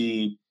to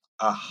see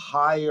a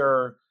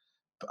higher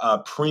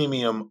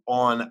premium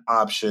on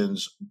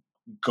options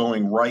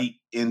going right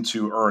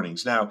into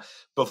earnings. Now,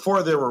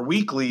 before there were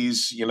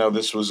weeklies,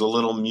 this was a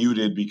little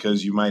muted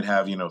because you might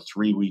have,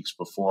 3 weeks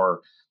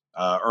before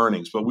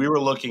earnings. But we were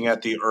looking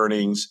at the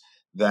earnings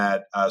we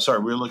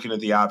were looking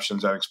at the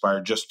options that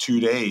expired just 2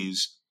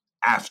 days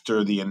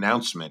after the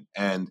announcement.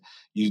 And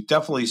you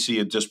definitely see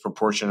a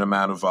disproportionate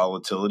amount of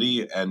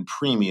volatility and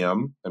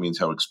premium. That means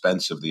how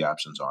expensive the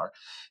options are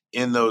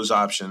in those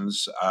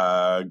options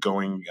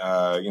going,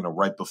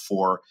 right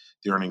before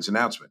the earnings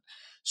announcement.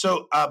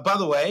 So, by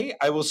the way,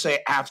 I will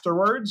say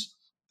afterwards,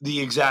 the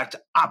exact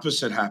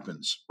opposite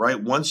happens,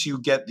 right? Once you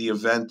get the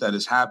event that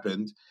has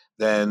happened,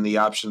 then the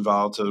option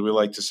volatility, we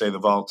like to say the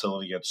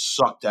volatility gets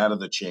sucked out of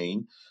the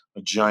chain.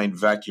 A giant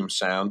vacuum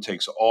sound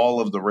takes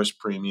all of the risk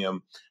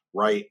premium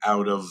right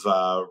out of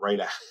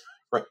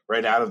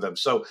right out of them.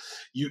 So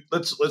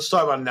let's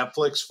talk about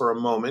Netflix for a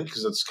moment,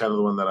 because that's kind of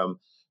the one that I'm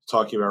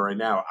talking about right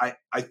now.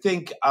 I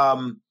think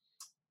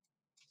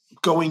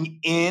going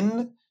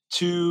in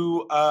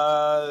to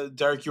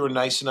Derek, you were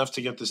nice enough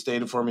to get this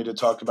data for me to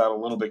talk about a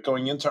little bit.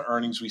 Going into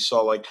earnings, we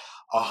saw like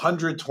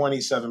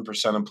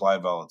 127%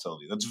 implied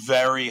volatility. That's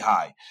very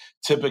high.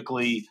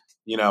 Typically,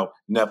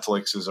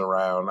 Netflix is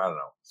around, I don't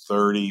know,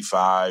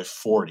 35,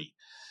 40.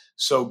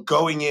 So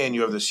going in,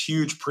 you have this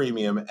huge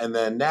premium. And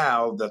then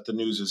now that the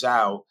news is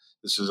out,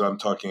 I'm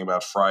talking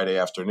about Friday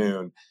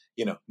afternoon,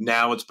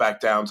 now it's back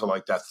down to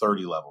like that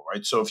 30 level,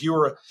 right? So if you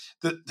were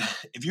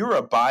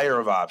a buyer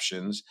of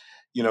options,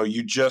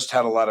 you just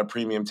had a lot of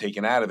premium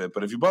taken out of it.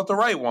 But if you bought the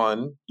right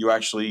one, you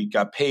actually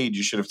got paid.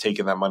 You should have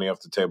taken that money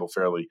off the table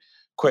fairly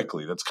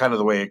quickly. That's kind of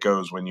the way it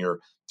goes when you're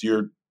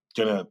going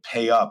to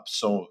pay up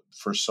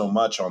for so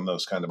much on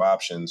those kind of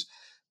options.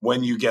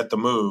 When you get the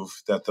move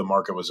that the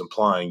market was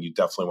implying, you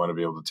definitely want to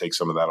be able to take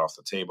some of that off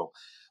the table.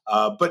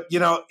 But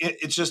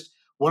it's just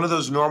one of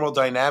those normal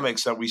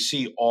dynamics that we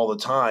see all the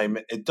time.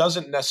 It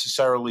doesn't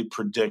necessarily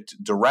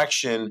predict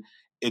direction.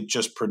 It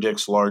just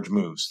predicts large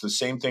moves. The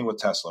same thing with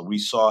Tesla. We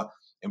saw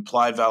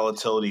implied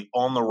volatility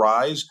on the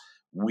rise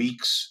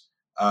weeks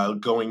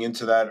going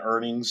into that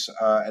earnings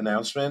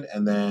announcement.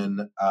 And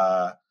then,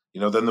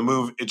 then the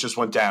move, it just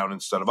went down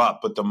instead of up.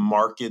 But the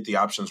market, the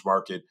options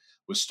market,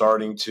 was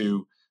starting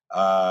to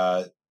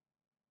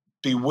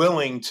be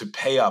willing to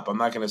pay up. I'm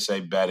not going to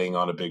say betting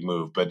on a big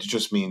move, but it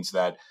just means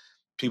that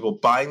people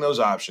buying those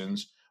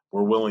options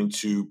were willing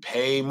to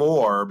pay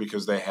more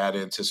because they had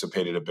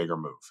anticipated a bigger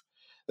move.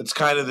 That's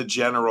kind of the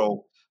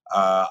general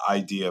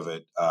idea of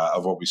it,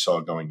 of what we saw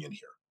going in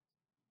here.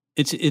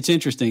 It's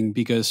interesting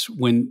because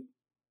when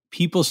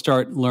people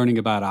start learning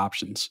about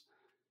options,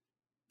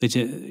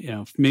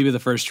 maybe the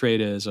first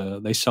trade is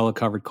they sell a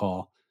covered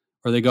call,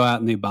 or they go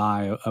out and they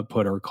buy a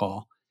put or a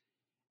call.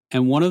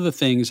 And one of the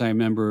things I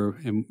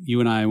remember, and you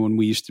and I, when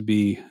we used to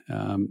be,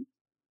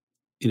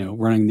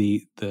 running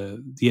the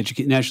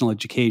national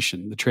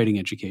education, the trading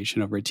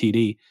education over at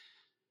TD,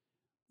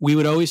 we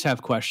would always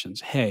have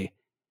questions. Hey,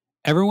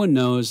 everyone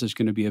knows there's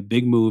going to be a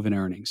big move in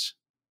earnings.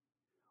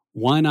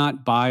 Why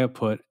not buy a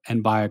put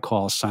and buy a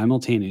call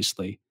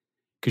simultaneously?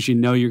 Because you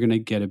know you're going to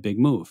get a big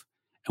move.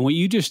 And what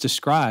you just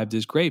described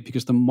is great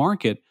because the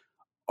market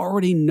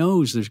already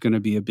knows there's going to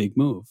be a big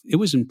move. It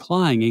was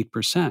implying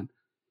 8%.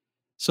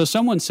 So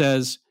someone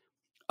says,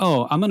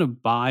 oh, I'm going to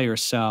buy or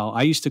sell.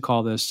 I used to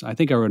call this, I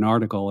think I wrote an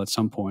article at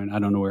some point, I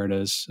don't know where it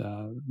is,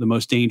 the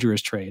most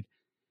dangerous trade.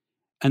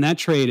 And that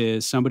trade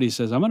is somebody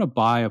says, I'm going to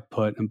buy a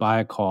put and buy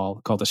a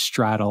call called a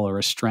straddle or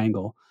a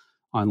strangle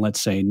on,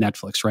 let's say,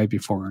 Netflix right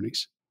before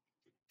earnings.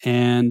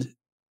 And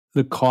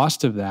the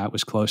cost of that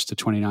was close to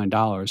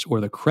 $29,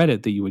 or the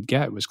credit that you would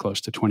get was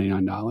close to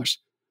 $29.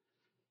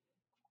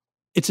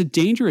 It's a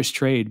dangerous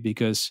trade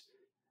because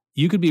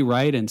you could be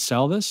right and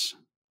sell this,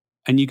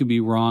 and you could be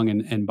wrong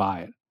and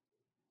buy it.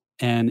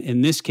 And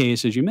in this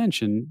case, as you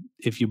mentioned,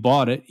 if you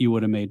bought it, you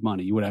would have made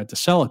money. You would have had to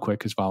sell it quick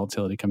because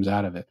volatility comes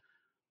out of it.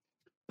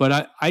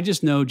 But I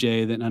just know,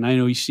 Jay, that, and I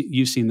know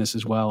you've seen this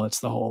as well, it's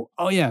the whole,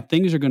 oh yeah,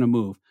 things are going to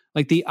move.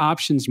 Like the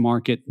options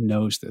market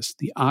knows this.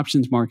 The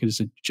options market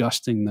is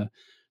adjusting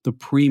the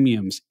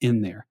premiums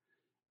in there,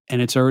 and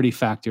it's already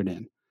factored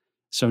in.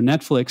 So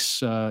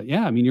Netflix,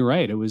 you're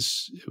right. It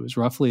was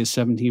roughly a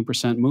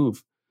 17%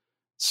 move.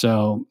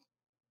 So,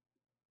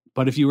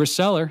 but if you were a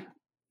seller,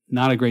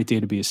 not a great day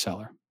to be a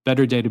seller.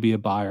 Better day to be a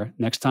buyer.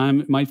 Next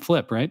time it might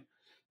flip, right?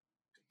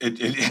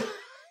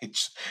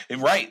 It's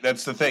right.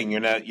 That's the thing.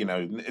 You're not,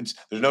 there's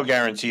no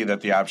guarantee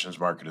that the options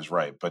market is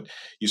right, but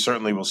you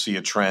certainly will see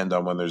a trend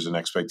on when there's an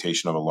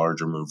expectation of a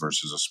larger move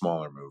versus a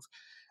smaller move.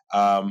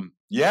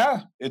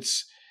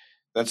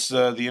 That's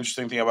the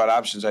interesting thing about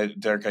options.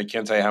 Derek, I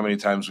can't tell you how many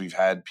times we've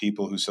had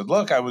people who said,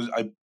 look, I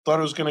thought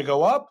it was going to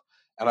go up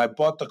and I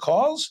bought the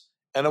calls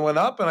and it went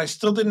up and I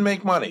still didn't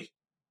make money.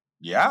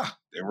 Yeah,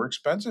 they were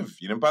expensive.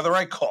 You didn't buy the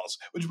right calls,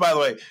 which, by the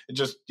way, it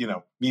just,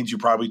 means you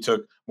probably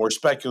took more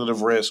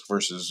speculative risk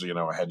versus,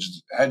 a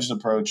hedged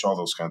approach, all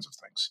those kinds of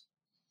things.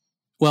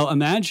 Well,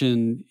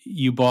 imagine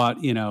you bought,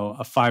 a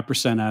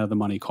 5% out of the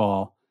money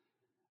call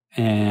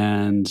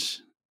and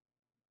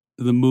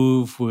the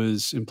move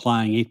was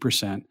implying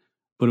 8%,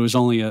 but it was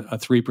only a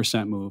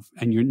 3% move.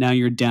 And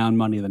you're down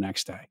money the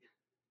next day.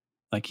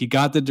 Like you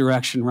got the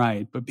direction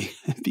right, but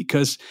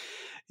because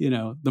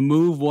the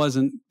move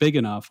wasn't big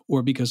enough,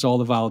 or because all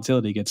the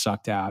volatility gets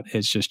sucked out,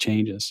 it just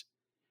changes.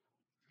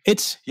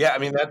 That's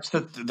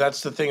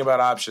the thing about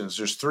options.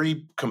 There's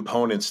three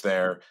components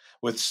there.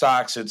 With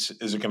stocks, is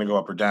it going to go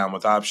up or down?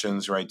 With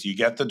options, right? Do you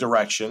get the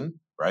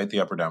direction, right? The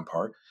up or down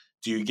part.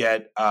 Do you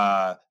get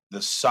the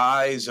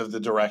size of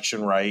the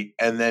direction right?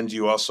 And then do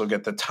you also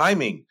get the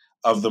timing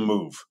of the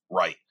move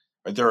right?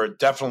 Right? There are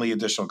definitely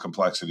additional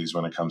complexities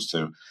when it comes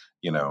to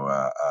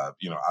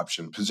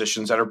option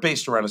positions that are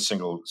based around a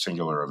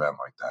singular event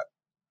like that.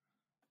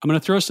 I'm going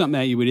to throw something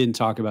at you we didn't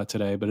talk about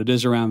today, but it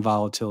is around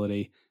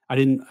volatility. I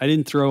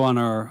didn't throw on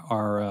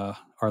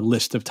our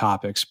list of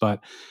topics, but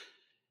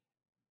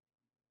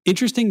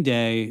interesting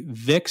day.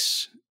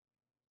 VIX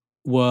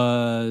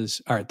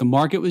was all right. The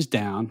market was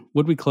down.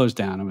 What did we close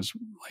down? It was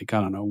like, I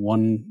don't know,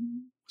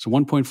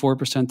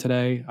 1.4%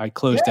 today. I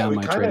closed down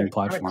my trading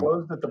platform.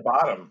 Closed at the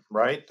bottom,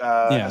 right?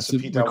 So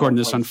recording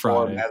this on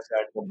Friday.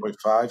 NASDAQ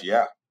 1.5,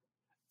 yeah.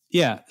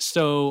 Yeah.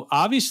 So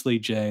obviously,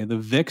 Jay, the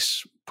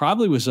VIX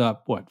probably was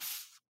up,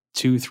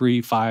 2,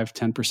 3, 5,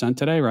 10%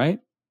 today, right?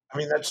 I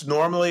mean, that's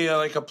normally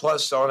like a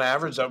plus on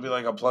average. That would be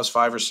like a plus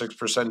 5 or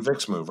 6%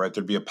 VIX move, right?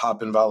 There'd be a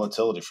pop in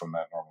volatility from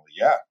that normally.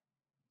 Yeah.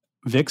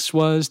 VIX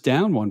was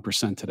down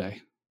 1%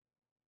 today.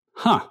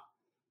 Huh.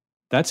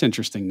 That's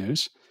interesting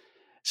news.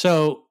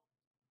 So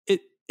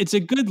it's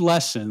a good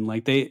lesson,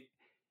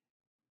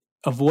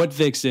 of what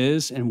VIX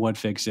is and what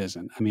VIX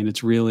isn't. I mean,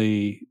 it's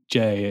really,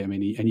 Jay,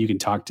 and you can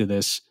talk to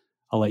this.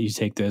 I'll let you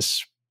take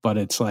this but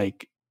it's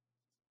like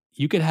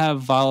you could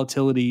have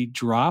volatility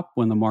drop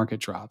when the market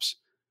drops,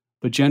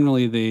 but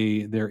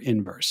generally they're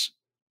inverse.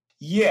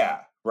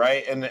 Yeah,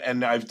 right.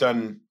 And I've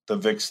done the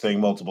VIX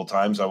thing multiple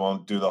times. I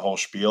won't do the whole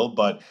spiel,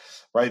 but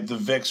right, the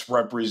VIX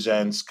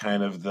represents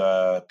kind of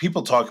the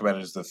people talk about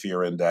it as the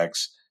fear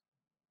index.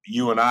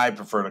 You and I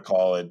prefer to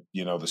call it,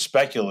 the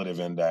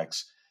speculative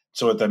index.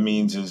 So what that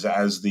means is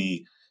as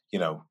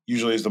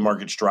usually as the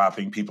market's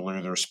dropping, people are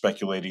either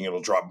speculating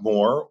it'll drop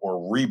more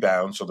or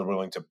rebound. So they're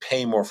willing to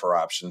pay more for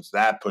options.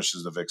 That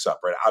pushes the VIX up,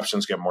 right?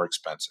 Options get more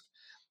expensive.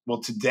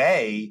 Well,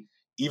 today,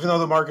 even though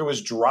the market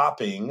was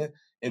dropping,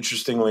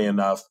 interestingly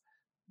enough,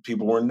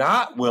 people were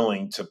not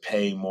willing to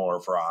pay more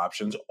for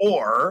options,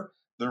 or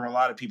there were a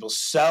lot of people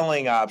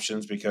selling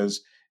options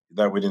because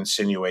that would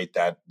insinuate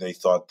that they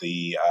thought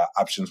the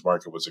options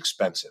market was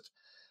expensive.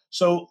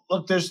 So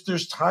look,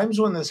 there's times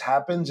when this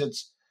happens.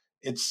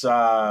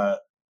 Through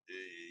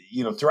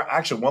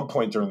actually at one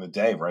point during the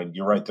day, right?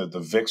 You're right. The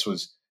VIX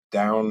was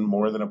down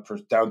more than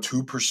down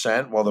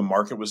 2% while the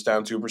market was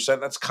down 2%.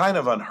 That's kind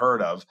of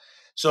unheard of.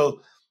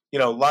 So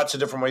lots of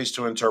different ways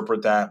to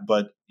interpret that,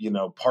 but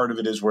part of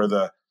it is where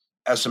the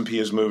S&P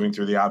is moving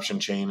through the option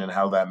chain and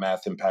how that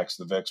math impacts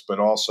the VIX, but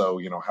also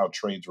how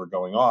trades were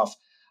going off.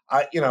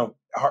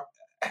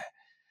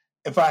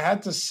 If I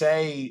had to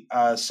say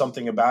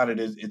something about it,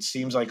 it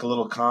seems like a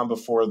little calm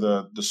before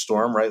the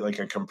storm, right? Like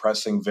a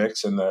compressing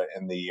VIX and the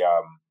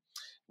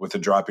with the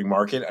dropping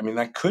market. I mean,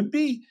 that could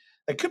be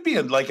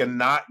like a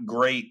not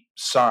great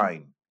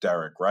sign,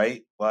 Derek,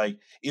 right? Like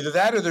either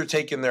that or they're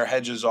taking their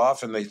hedges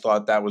off and they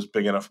thought that was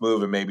big enough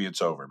move and maybe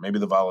it's over. Maybe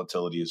the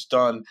volatility is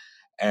done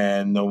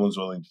and no one's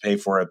willing to pay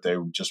for it. They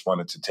just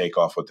wanted to take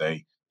off what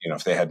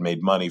if they had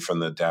made money from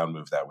the down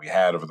move that we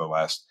had over the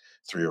last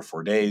 3 or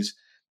 4 days.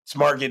 This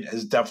market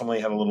has definitely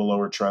had a little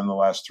lower trend the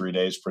last 3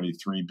 days. Three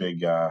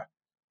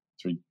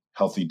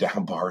healthy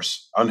down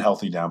bars,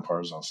 unhealthy down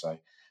bars, I'll say.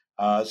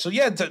 So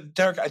yeah,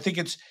 Derek, I think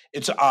it's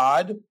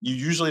odd. You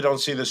usually don't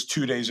see this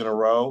 2 days in a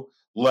row,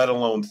 let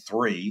alone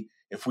three.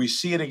 If we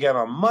see it again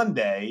on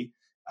Monday,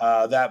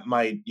 that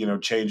might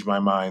change my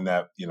mind.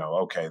 That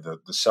okay,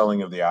 the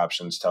selling of the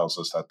options tells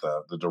us that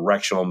the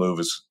directional move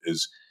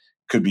is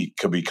could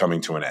be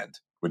coming to an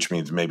end, which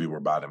means maybe we're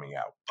bottoming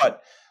out.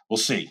 But we'll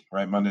see.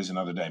 Right, Monday's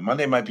another day.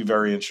 Monday might be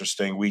very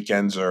interesting.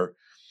 Weekends are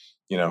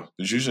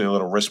there's usually a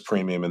little risk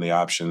premium in the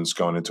options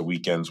going into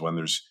weekends when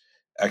there's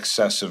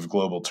excessive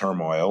global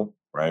turmoil,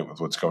 right,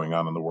 with what's going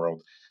on in the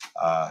world.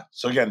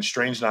 So again,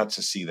 strange not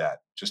to see that.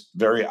 Just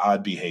very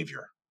odd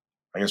behavior.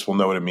 I guess we'll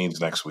know what it means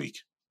next week.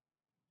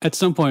 At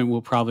some point,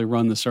 we'll probably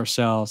run this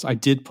ourselves. I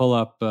did pull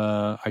up,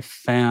 I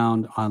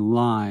found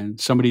online,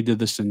 somebody did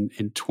this in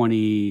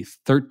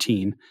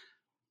 2013,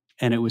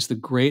 and it was the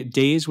great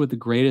days with the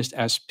greatest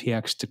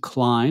SPX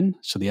decline.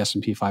 So the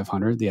S&P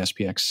 500, the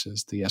SPX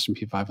is the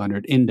S&P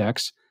 500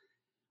 index,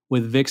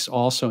 with VIX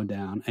also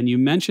down. And you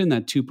mentioned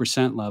that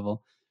 2%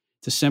 level,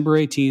 December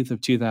 18th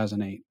of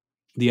 2008.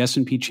 The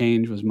S&P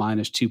change was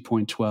minus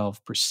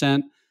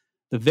 2.12%.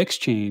 The VIX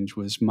change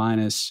was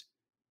minus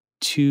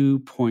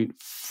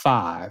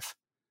 2.5.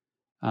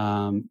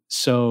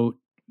 So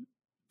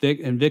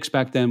VIX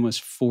back then was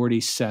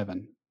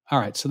 47. All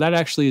right, so that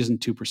actually isn't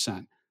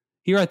 2%.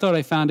 Here I thought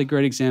I found a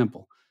great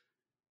example.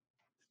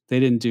 They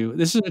didn't do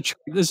this. Is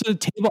a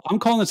table. I'm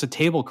calling this a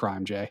table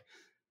crime, Jay.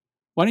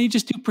 Why don't you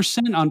just do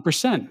percent on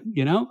percent?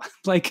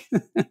 Like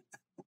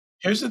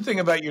Here's the thing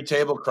about your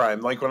table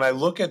crime. Like when I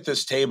look at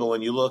this table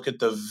and you look at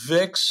the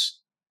VIX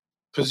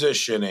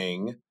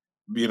positioning,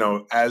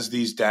 as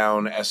these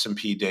down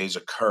S&P days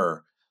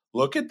occur,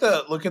 look at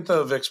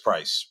the VIX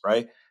price,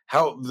 right?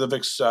 How the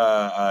VIX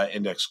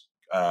index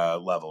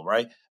level,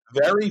 right?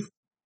 They're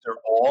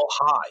all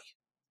high.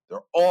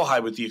 They're all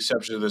high with the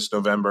exception of this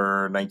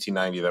November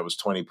 1990 that was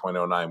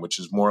 20.09, which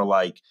is more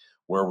like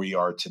where we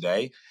are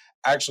today.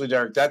 Actually,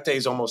 Derek, that day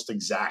is almost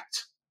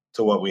exact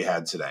to what we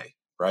had today,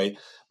 right?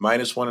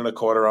 Minus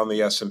 1.25 on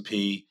the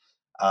S&P,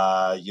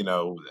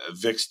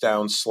 VIX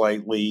down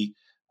slightly,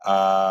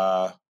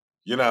 and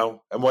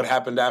what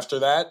happened after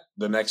that?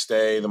 The next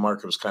day, the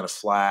market was kind of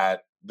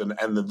flat. Then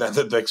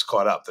the VIX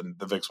caught up. Then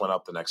the VIX went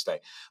up the next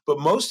day. But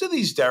most of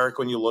these, Derek,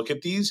 when you look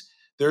at these,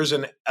 there's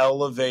an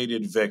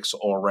elevated VIX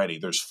already.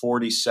 There's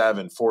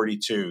 47,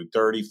 42,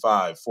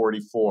 35,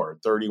 44,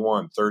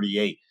 31,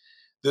 38.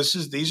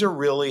 These are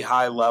really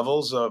high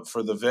levels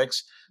for the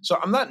VIX. So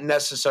I'm not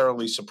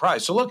necessarily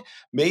surprised. So look,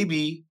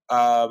 maybe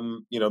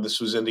this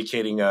was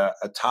indicating a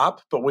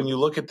top, but when you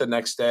look at the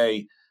next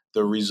day,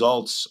 the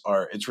results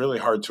it's really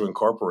hard to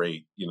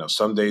incorporate.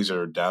 Some days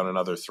are down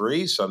another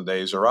 3, some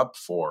days are up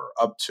 4,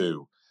 up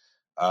 2.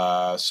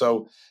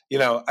 So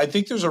I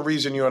think there's a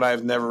reason you and I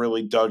have never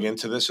really dug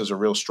into this as a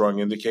real strong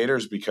indicator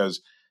is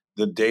because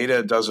the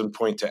data doesn't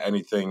point to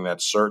anything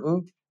that's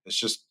certain. It's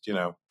just,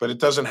 but it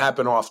doesn't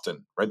happen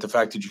often, right? The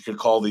fact that you could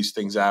call these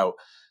things out.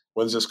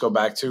 When does this go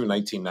back to?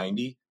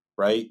 1990,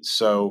 right?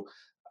 So,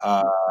 it's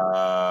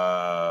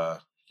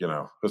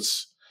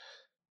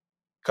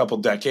a couple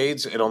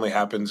decades. It only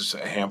happens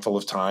a handful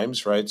of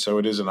times, right? So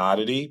it is an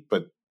oddity,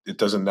 but it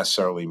doesn't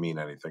necessarily mean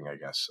anything, I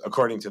guess,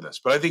 according to this.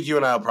 But I think you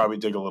and I will probably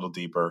dig a little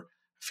deeper.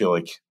 I feel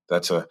like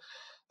that's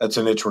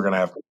an itch we're going to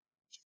have.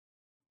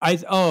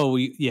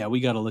 We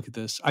got to look at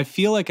this. I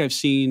feel like I've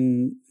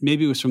seen,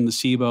 maybe it was from the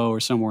SIBO or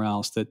somewhere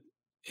else, that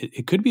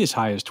it could be as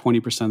high as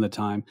 20% of the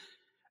time,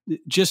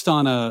 just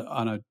on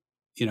a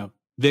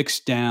VIX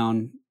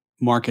down,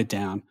 market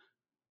down,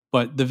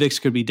 but the VIX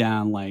could be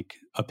down like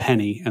a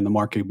penny and the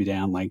market could be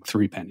down like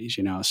 3 pennies.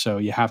 So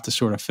you have to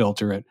sort of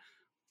filter it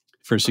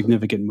for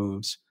significant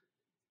moves.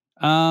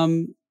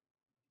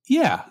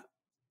 Yeah,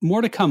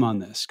 more to come on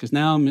this, because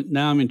now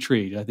I'm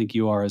intrigued. I think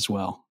you are as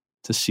well,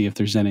 to see if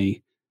there's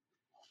any.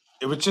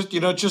 It was just,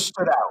 it just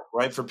stood out,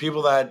 right? For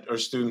people that are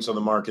students on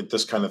the market,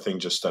 this kind of thing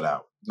just stood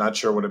out. Not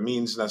sure what it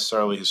means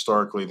necessarily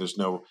historically. There's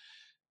no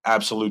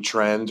absolute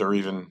trend or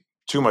even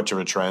too much of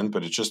a trend,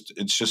 but it's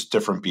just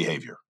different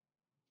behavior.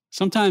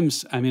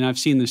 Sometimes, I mean, I've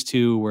seen this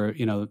too, where,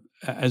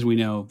 as we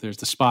know, there's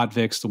the spot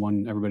VIX, the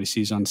one everybody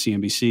sees on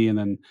CNBC, and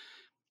then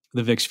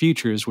the VIX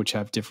futures, which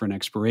have different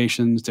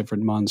expirations,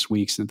 different months,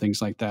 weeks, and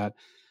things like that.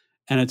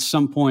 And at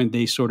some point,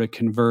 they sort of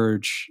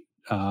converge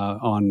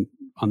on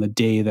the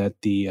day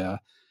that the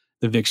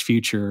VIX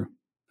future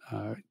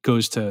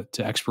goes to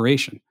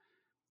expiration.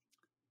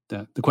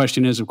 The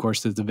question is, of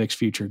course, does the VIX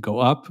future go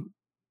up,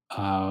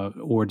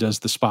 or does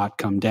the spot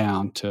come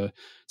down to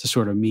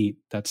sort of meet?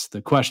 That's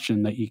the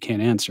question that you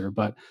can't answer.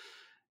 But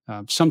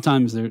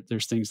sometimes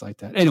there's things like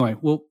that. Anyway,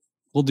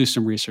 we'll do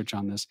some research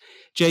on this.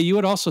 Jay, you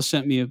had also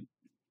sent me a.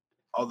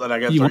 Oh, then I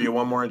got to throw you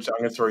one more. I'm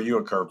going to throw you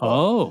a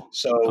curveball.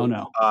 Oh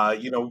no.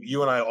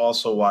 You and I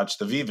also watch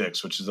the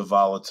VVIX, which is the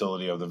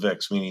volatility of the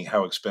VIX, meaning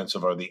how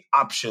expensive are the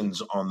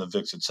options on the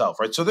VIX itself,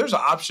 right? So there's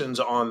options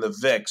on the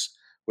VIX,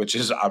 which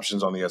is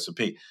options on the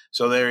S&P.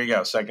 So there you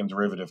go, second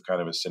derivative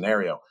kind of a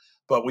scenario.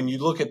 But when you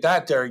look at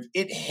that, Derek,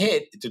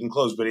 it didn't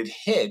close, but it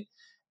hit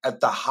at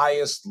the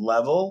highest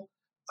level,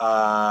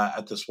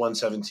 at this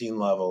 117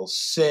 level,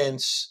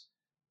 since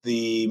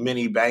the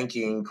mini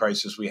banking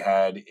crisis we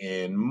had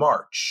in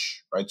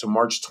March, right? So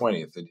March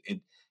 20th,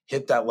 it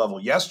hit that level.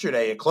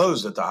 Yesterday, it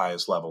closed at the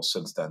highest level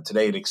since then.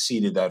 Today, it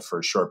exceeded that for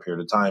a short period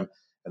of time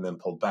and then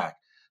pulled back.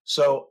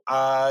 So,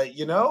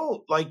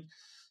 like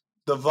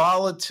the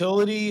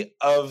volatility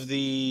of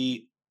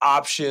the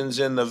options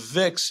in the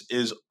VIX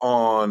is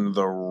on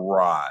the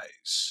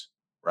rise,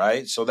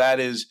 right? So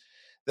that is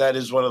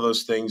one of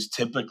those things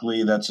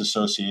typically that's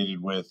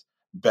associated with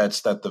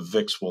bets that the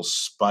VIX will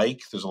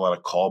spike. There's a lot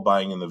of call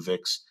buying in the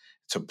VIX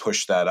to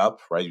push that up,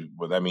 right?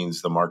 Well, that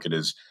means the market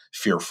is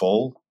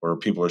fearful, or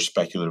people are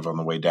speculative on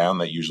the way down.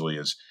 That usually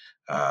is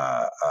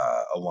a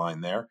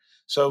line there.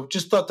 So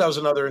just thought that was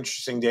another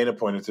interesting data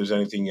point. If there's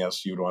anything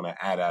else you'd want to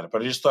add at it,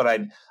 but I just thought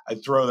I'd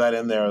throw that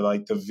in there.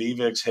 Like the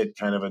VVIX hit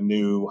kind of a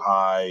new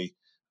high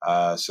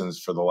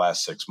since for the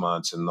last 6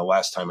 months, and the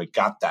last time it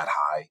got that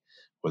high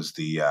was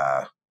the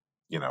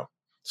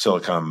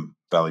Silicon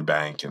Valley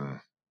Bank and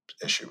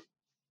issue.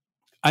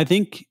 I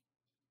think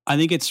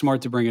it's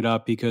smart to bring it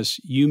up because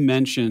you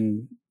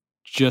mentioned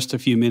just a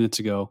few minutes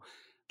ago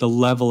the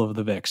level of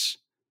the VIX.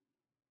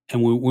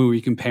 And when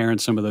we're comparing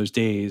some of those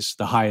days,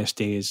 the highest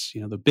days,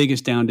 the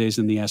biggest down days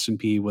in the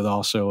S&P with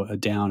also a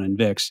down in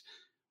VIX.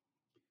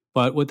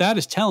 But what that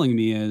is telling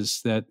me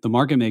is that the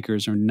market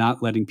makers are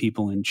not letting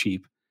people in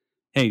cheap.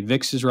 Hey,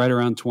 VIX is right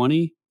around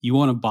 20. You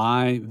want to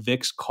buy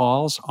VIX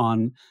calls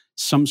on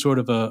some sort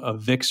of a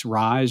VIX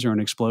rise or an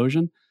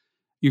explosion?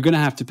 You're going to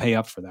have to pay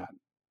up for that.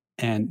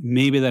 And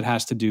maybe that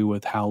has to do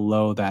with how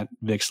low that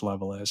VIX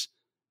level is.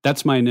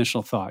 That's my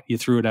initial thought. You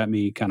threw it at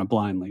me kind of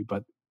blindly,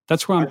 but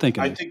that's where I'm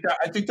thinking. I think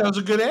that was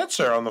a good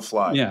answer on the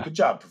fly. Yeah. Good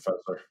job,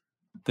 Professor.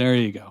 There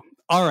you go.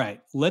 All right.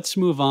 Let's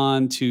move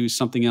on to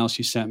something else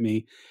you sent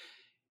me.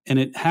 And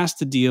it has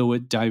to deal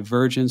with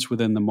divergence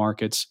within the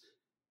markets.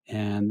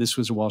 And this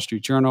was a Wall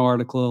Street Journal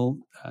article,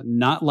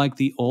 not like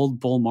the old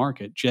bull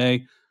market.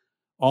 Jay,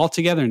 all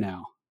together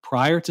now,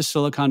 prior to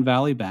Silicon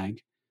Valley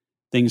Bank,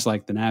 things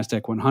like the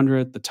NASDAQ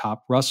 100, the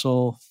top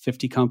Russell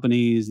 50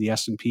 companies, the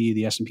S&P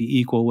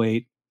equal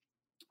weight,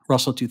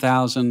 Russell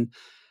 2000,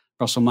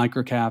 Russell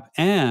Microcap,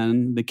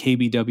 and the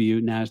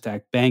KBW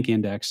NASDAQ Bank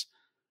Index,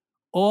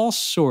 all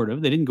sort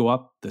of, they didn't go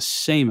up the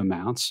same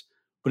amounts,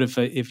 but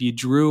if you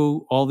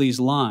drew all these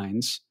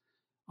lines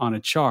on a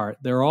chart,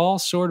 they're all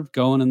sort of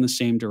going in the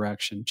same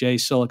direction. Jay,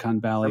 Silicon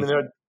Valley. I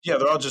mean,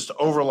 they're all just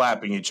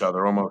overlapping each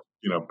other almost,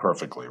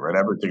 perfectly, right?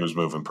 Everything was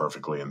moving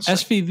perfectly in sync.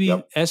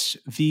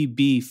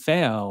 SVB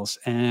fails,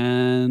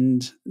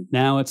 and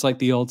now it's like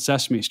the old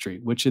Sesame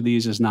Street. Which of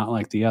these is not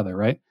like the other,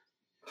 right?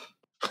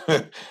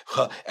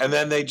 Well, and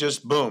then they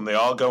just, boom, they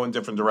all go in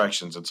different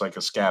directions. It's like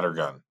a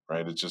scattergun,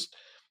 right? It's just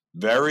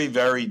very,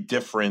 very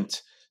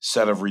different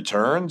set of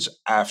returns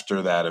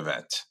after that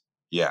event.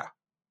 Yeah.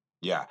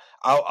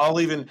 I'll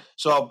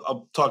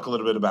talk a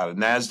little bit about it.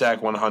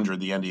 NASDAQ 100,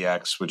 the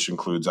NDX, which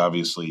includes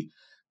obviously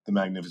the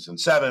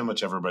Magnificent Seven,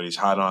 which everybody's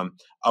hot on,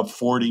 up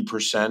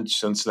 40%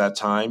 since that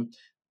time.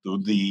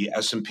 The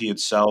S&P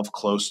itself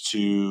close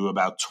to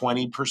about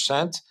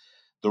 20%.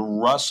 The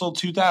Russell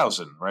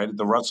 2000, right?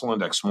 The Russell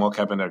Index, small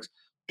cap index,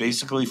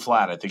 basically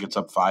flat. I think it's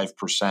up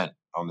 5%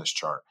 on this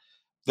chart.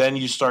 Then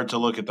you start to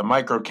look at the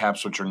micro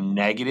caps, which are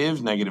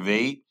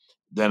 -8.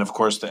 Then, of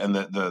course,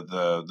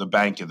 the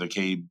bank, the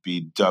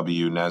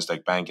KBW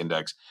Nasdaq Bank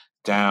Index,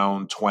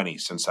 down 20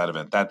 since that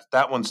event.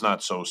 That one's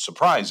not so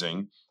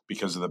surprising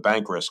because of the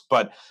bank risk,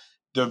 but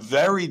the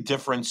very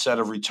different set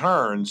of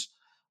returns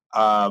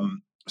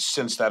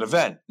since that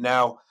event.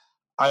 Now,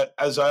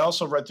 as I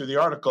also read through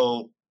the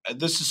article,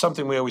 this is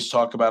something we always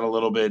talk about a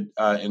little bit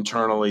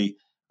internally,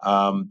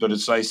 but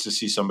it's nice to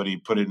see somebody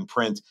put it in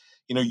print.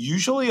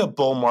 Usually a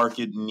bull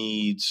market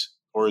needs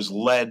or is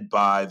led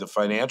by the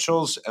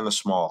financials and the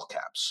small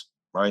caps,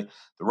 right?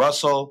 The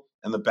Russell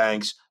and the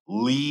banks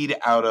lead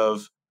out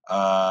of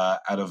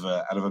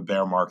a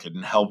bear market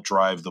and help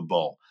drive the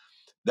bull.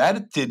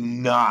 That did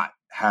not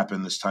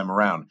happen this time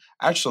around.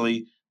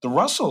 Actually, the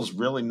Russell's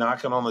really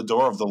knocking on the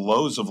door of the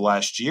lows of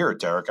last year,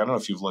 Derek. I don't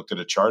know if you've looked at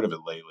a chart of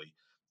it lately.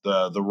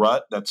 The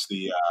RUT, that's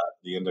the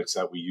index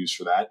that we use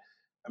for that.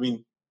 I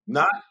mean,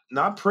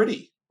 not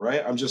pretty,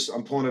 right? I'm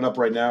pulling it up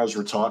right now as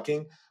we're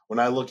talking. When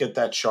I look at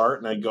that chart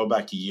and I go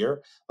back a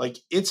year, like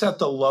it's at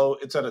the low,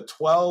 it's at a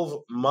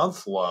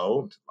 12-month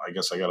low. I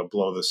guess I got to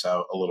blow this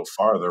out a little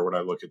farther when I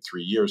look at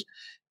 3 years.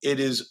 It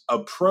is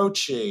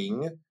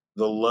approaching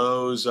the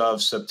lows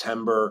of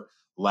September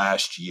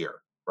last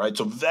year, right?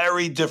 So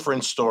very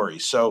different story.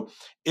 So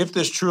if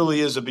this truly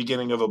is a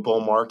beginning of a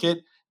bull market,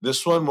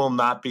 this one will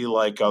not be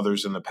like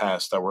others in the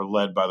past that were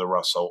led by the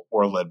Russell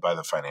or led by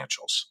the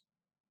financials.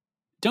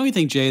 Don't you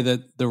think, Jay,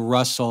 that the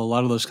Russell, a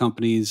lot of those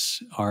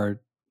companies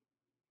are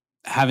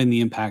having the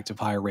impact of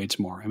higher rates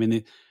more? I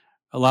mean,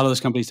 a lot of those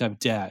companies have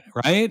debt,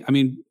 right? I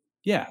mean,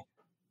 yeah.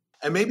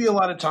 And maybe a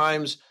lot of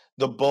times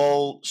the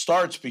bull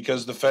starts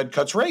because the Fed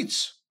cuts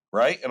rates,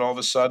 right? And all of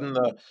a sudden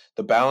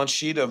the balance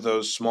sheet of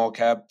those small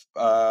cap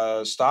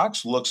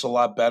stocks looks a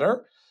lot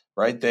better,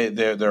 right? They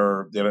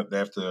don't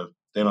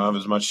have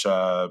as much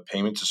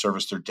payment to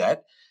service their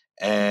debt,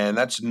 and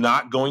that's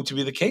not going to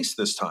be the case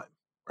this time,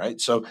 right?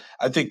 So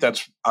I think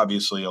that's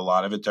obviously a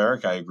lot of it,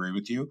 Derek. I agree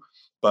with you,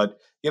 but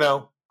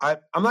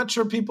I'm not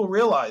sure people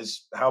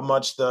realize how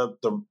much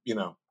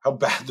how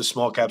bad the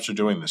small caps are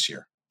doing this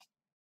year.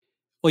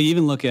 Well, you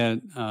even look at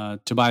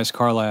Tobias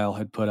Carlisle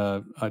had put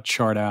a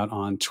chart out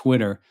on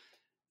Twitter,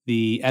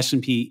 the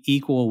S&P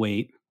equal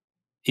weight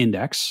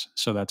index.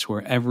 So that's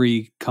where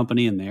every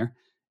company in there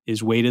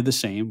is weighted the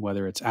same,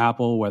 whether it's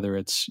Apple, whether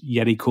it's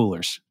Yeti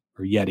coolers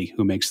or Yeti,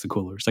 who makes the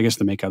coolers. I guess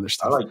they make other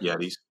stuff. I like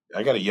Yetis.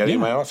 I got a Yeti in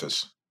my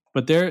office.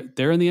 But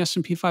they're in the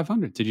S&P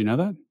 500. Did you know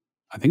that?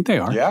 I think they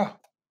are. Yeah.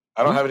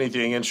 I don't have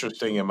anything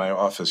interesting in my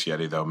office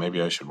Yeti, though.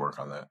 Maybe I should work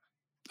on that.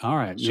 All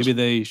right. Maybe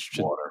they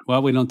should. Water.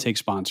 Well, we don't take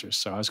sponsors.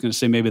 So I was going to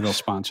say maybe they'll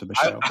sponsor the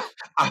show.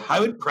 I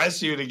would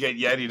press you to get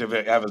Yeti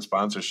to have a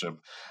sponsorship.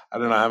 I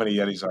don't know how many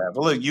Yetis I have.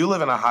 But look, you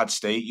live in a hot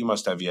state. You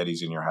must have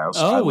Yetis in your house.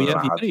 Oh, we have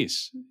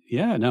Yetis.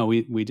 Yeah, no,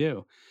 we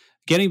do.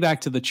 Getting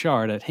back to the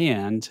chart at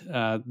hand,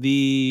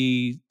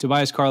 the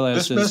Tobias Carlisle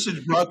This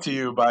message brought to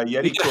you by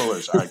Yeti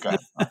coolers. All right, go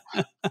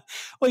ahead.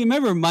 Well, you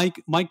remember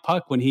Mike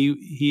Puck when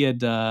he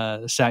had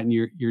sat in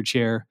your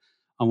chair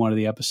on one of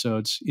the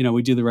episodes.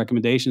 We do the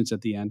recommendations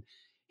at the end.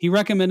 He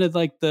recommended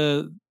like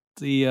the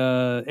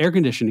air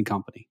conditioning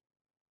company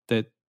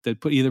that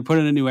put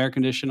in a new air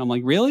conditioner. I'm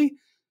like, really?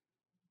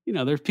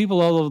 There's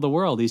people all over the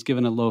world. He's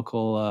given a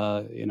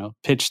local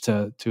pitch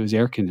to his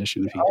air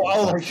conditioning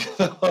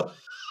people.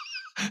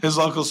 His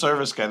local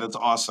service guy. That's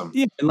awesome.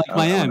 Yeah, like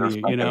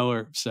Miami,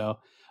 or so.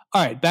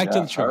 All right, back to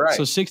the chart. Right.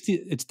 So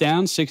it's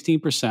down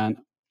 16%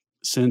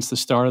 since the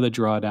start of the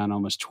drawdown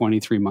almost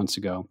 23 months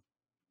ago,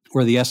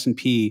 where the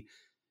S&P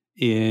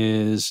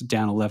is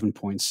down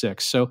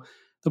 11.6. So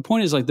the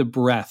point is, like, the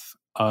breadth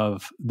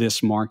of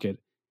this market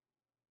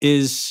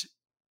it's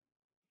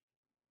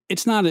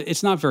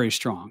not very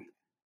strong.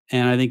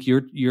 And I think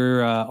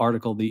your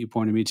article that you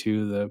pointed me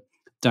to, the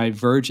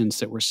divergence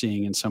that we're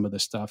seeing in some of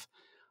this stuff,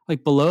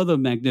 like below the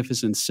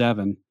Magnificent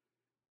Seven,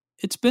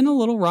 it's been a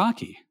little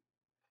rocky.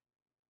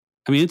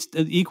 I mean,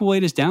 equal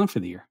weight is down for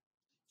the year.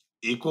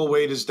 Equal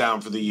weight is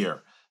down for the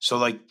year. So,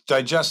 like,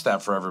 digest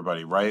that for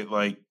everybody, right?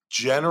 Like,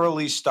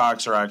 generally,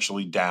 stocks are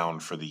actually down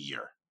for the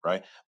year,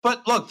 right?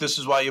 But look, this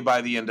is why you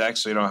buy the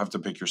index, so you don't have to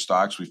pick your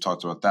stocks. We've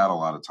talked about that a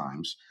lot of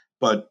times.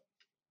 But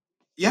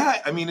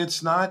yeah, I mean,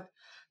 it's not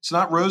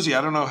rosy.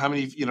 I don't know how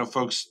many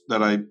folks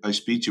that I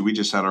speak to. We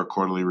just had our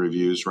quarterly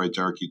reviews, right,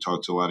 Derek? You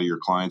talked to a lot of your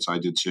clients. I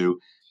did too,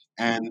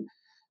 and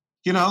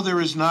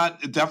there is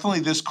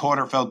definitely this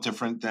quarter felt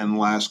different than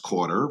last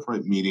quarter,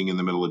 right? Meeting in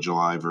the middle of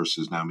July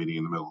versus now meeting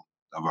in the middle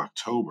of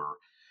October.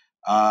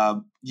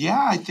 I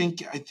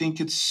think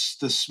it's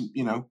this.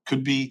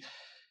 Could be.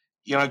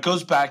 It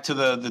goes back to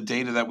the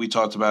data that we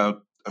talked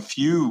about a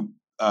few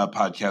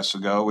podcasts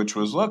ago, which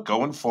was, look,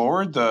 going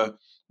forward, the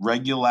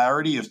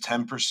regularity of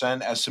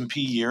 10%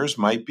 S&P years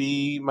might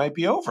be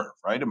over,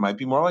 right? It might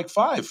be more like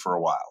 5 for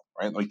a while,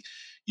 right? Like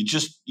you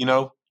just, you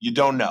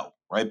don't know,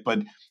 right? But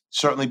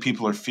certainly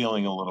people are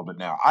feeling a little bit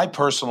now. I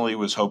personally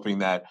was hoping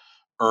that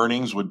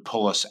earnings would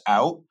pull us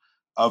out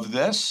of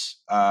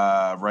this,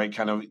 right?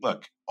 Kind of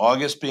look,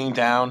 August being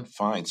down,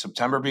 fine.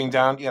 September being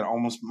down, yeah,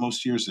 almost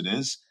most years it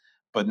is.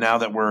 But now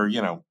that we're,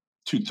 2/3,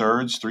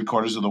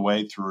 3/4 of the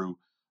way through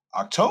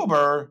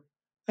October,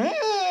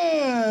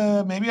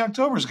 maybe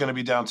October is going to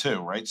be down too,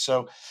 right?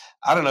 So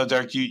I don't know,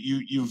 Derek.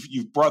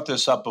 You've brought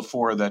this up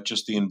before that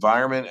just the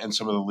environment and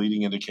some of the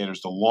leading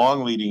indicators, the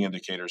long leading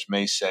indicators,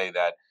 may say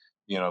that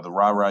the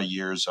rah rah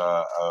years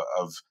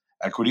of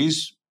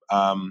equities.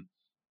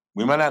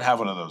 We might not have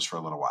one of those for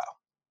a little while.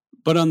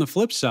 But on the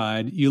flip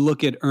side, you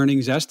look at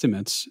earnings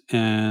estimates,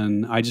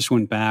 and I just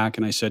went back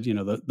and I said,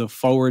 the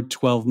forward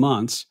 12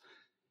 months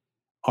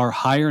are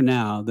higher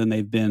now than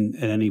they've been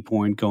at any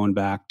point going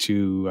back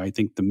to, I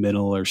think, the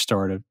middle or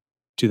start of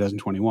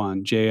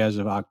 2021. Jay, as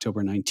of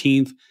October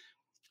 19th,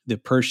 the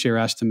per share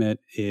estimate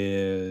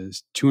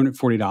is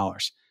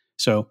 $240.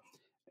 So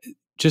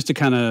just to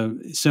kind of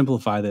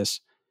simplify this,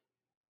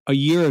 a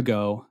year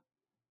ago,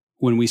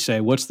 when we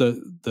say what's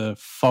the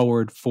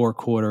forward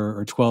 4-quarter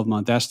or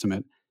 12-month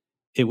estimate,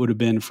 it would have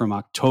been from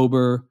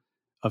October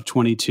of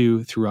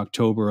 22 through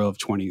October of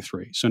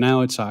 23. So now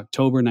it's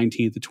October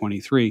 19th of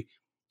 23.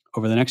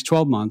 Over the next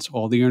 12 months,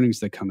 all the earnings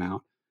that come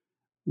out,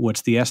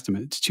 what's the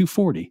estimate? It's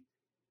 240.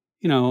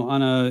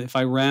 If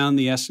I round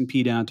the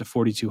S&P down to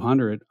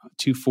 4,200,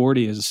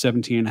 240 is a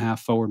 17.5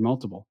 forward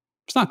multiple.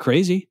 It's not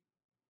crazy.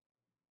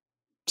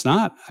 It's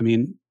not.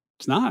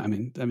 It's not.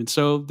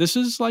 So this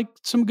is like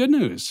some good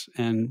news,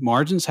 and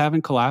margins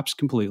haven't collapsed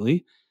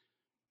completely.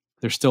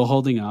 They're still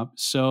holding up.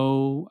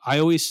 So I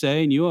always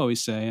say, and you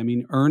always say,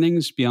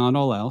 earnings beyond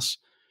all else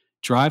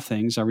drive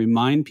things. I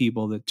remind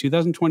people that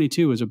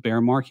 2022 was a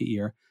bear market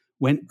year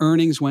when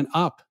earnings went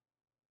up.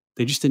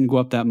 They just didn't go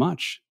up that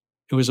much.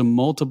 It was a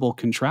multiple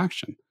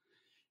contraction.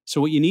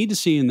 So what you need to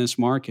see in this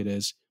market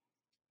is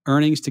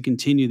earnings to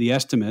continue, the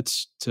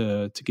estimates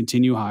to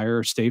continue higher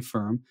or stay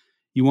firm.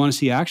 You want to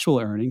see actual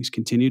earnings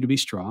continue to be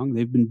strong.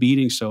 They've been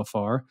beating so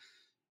far.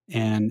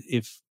 And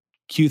if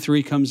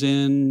Q3 comes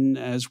in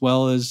as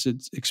well as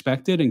it's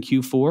expected in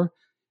Q4,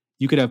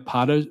 you could have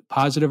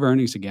positive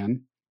earnings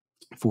again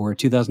for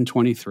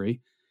 2023.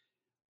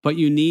 But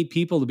you need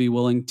people to be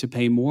willing to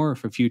pay more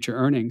for future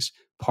earnings.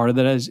 Part of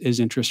that is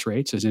interest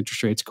rates. As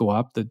interest rates go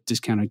up, the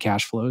discounted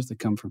cash flows that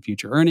come from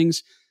future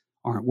earnings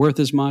aren't worth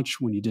as much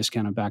when you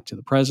discount it back to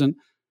the present.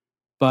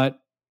 But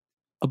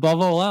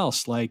above all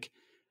else,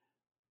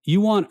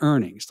 you want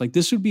earnings.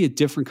 This would be a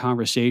different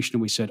conversation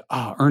if we said,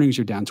 earnings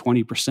are down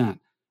 20%.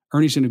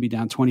 Earnings are going to be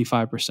down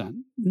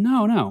 25%.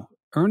 No.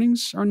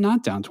 Earnings are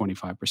not down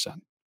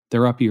 25%.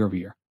 They're up year over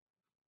year.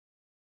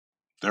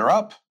 They're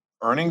up.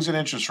 Earnings and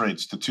interest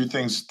rates, the two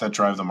things that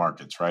drive the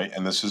markets, right?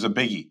 And this is a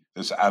biggie.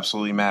 This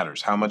absolutely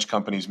matters. How much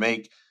companies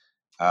make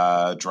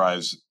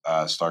drives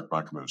stock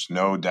market moves.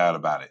 No doubt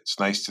about it. It's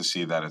nice to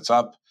see that it's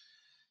up.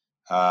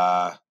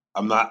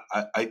 I'm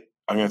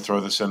going to throw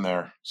this in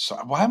there. So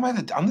why am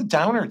I'm the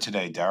downer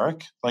today,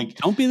 Derek?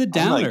 Don't be the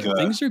downer.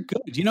 Things are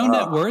good.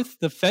 Net worth.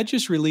 The Fed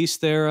just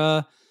released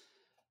their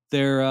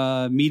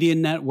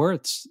median net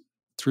worths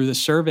through the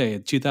survey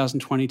in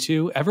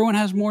 2022. Everyone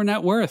has more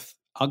net worth.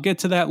 I'll get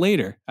to that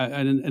later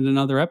in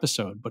another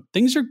episode. But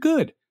things are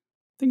good.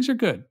 Things are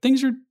good.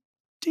 Things are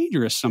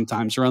dangerous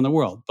sometimes around the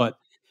world. But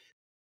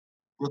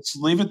let's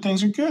leave it.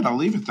 Things are good. I'll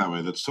leave it that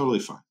way. That's totally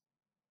fine.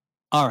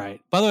 All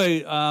right. By the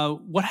way,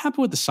 what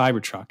happened with the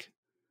Cybertruck?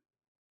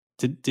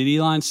 Did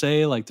Elon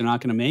say they're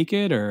not going to make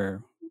it,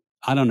 or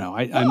I don't know.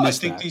 I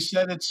missed that. I think he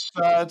said it's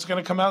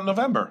going to come out in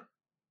November.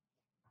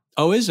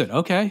 Oh, is it?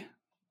 Okay.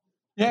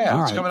 Yeah,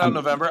 all it's coming out in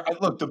November.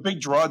 Look, the big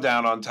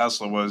drawdown on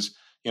Tesla was,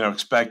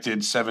 expected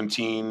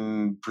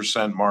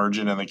 17%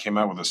 margin, and they came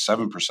out with a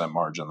 7%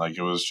 margin.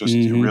 It was just,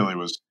 it really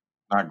was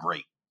not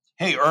great.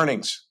 Hey,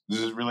 earnings.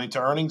 Does it relate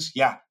to earnings?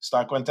 Yeah.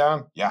 Stock went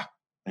down? Yeah.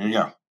 There you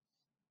go.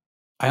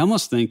 I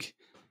almost think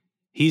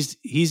he's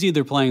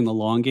either playing the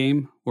long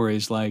game, or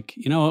he's like,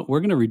 you know what, we're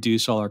going to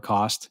reduce all our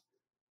cost,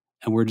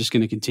 and we're just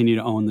going to continue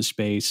to own the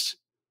space,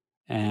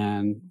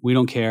 and we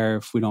don't care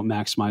if we don't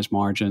maximize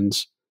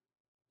margins.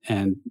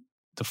 And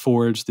the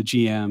Fords, the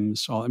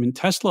GMs,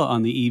 Tesla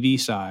on the EV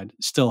side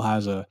still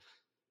has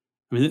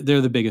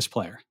they're the biggest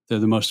player. They're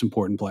the most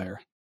important player.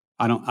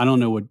 I don't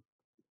know what,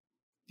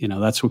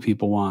 that's what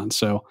people want.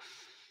 So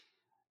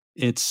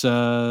it's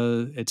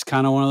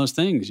kind of one of those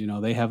things,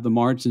 they have the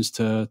margins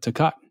to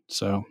cut.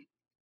 So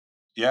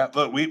yeah,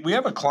 look, we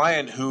have a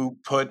client who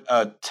put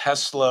a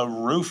Tesla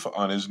roof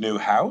on his new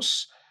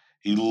house.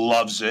 He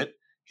loves it.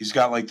 He's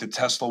got the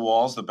Tesla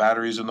walls, the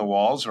batteries in the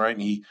walls, right?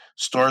 And he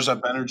stores up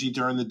energy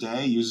during the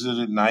day, uses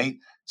it at night.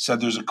 Said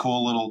there's a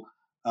cool little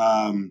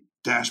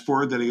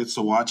dashboard that he gets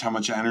to watch how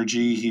much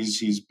energy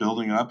he's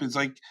building up. It's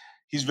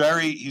he's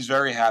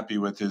very happy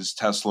with his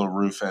Tesla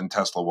roof and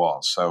Tesla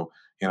walls. So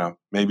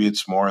maybe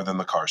it's more than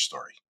the car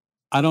story.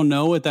 I don't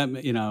know what that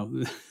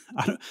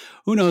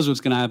who knows what's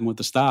going to happen with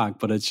the stock,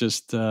 but it's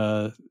just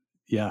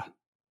yeah.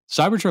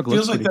 Cybertruck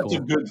looks feels pretty that's cool.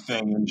 A good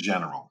thing in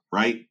general,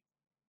 right?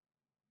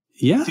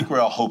 Yeah. I think we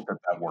all hope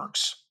that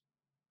works.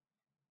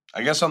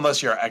 I guess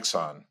unless you're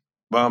Exxon.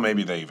 Well,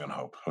 maybe they even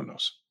hope. Who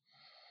knows?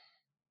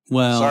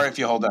 Well, sorry if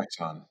you hold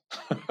Exxon.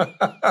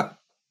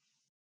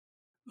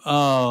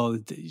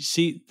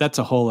 See, that's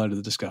a whole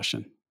other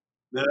discussion.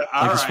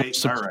 All right.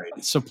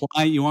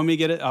 Supply. You want me to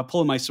get it? I'll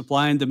pull my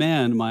supply and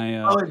demand.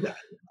 No.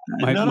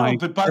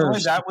 But by the way,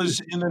 curves. that was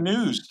in the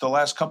news the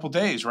last couple of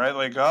days, right?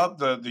 Like,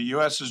 the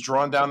U.S. has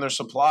drawn down their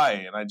supply,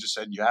 and I just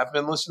said, you have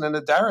been listening to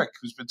Derek,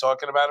 who's been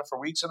talking about it for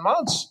weeks and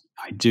months.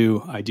 I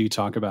do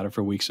talk about it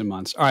for weeks and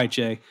months. All right,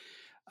 Jay.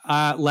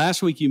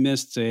 Last week you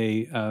missed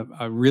a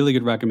really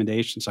good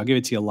recommendation, so I'll give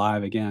it to you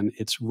live again.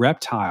 It's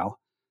Reptile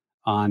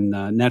on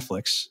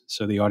Netflix.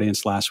 So the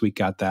audience last week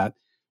got that.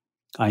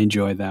 I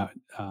enjoyed that.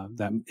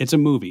 That it's a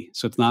movie,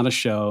 so it's not a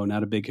show,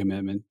 not a big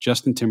commitment.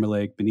 Justin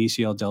Timberlake,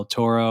 Benicio del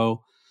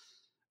Toro,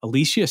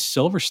 Alicia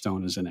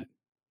Silverstone is in it.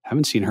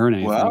 Haven't seen her in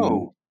anything in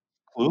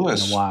a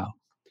while,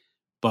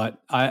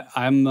 but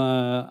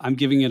I'm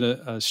giving it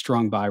a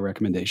strong buy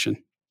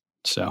recommendation.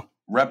 So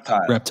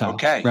Reptile.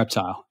 Okay.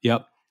 Reptile.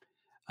 Yep.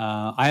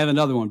 I have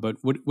another one, but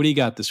what do you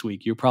got this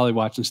week? You're probably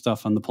watching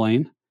stuff on the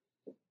plane.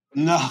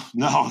 No.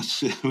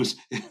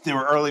 They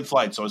were early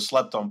flights, so I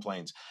slept on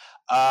planes.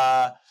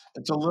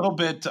 It's a little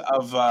bit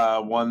of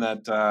one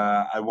that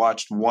I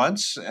watched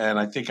once, and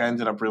I think I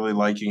ended up really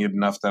liking it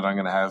enough that I'm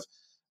going to have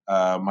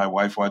my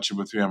wife watch it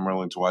with me. I'm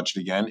willing to watch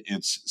it again.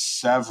 It's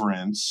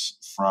Severance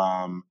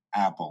from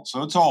Apple.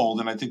 So it's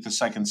old, and I think the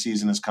second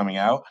season is coming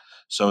out,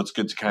 so it's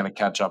good to kind of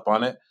catch up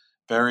on it.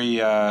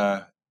 Very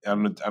I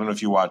don't know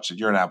if you watched it.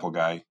 You're an Apple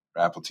guy,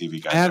 Apple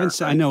TV guy. I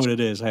haven't. Right? I know what it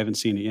is. I haven't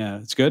seen it. Yeah,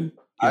 it's good.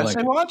 I'd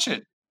say watch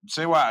it.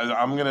 Say why.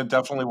 I'm going to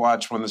definitely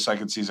watch when the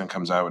second season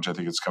comes out, which I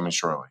think is coming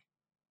shortly.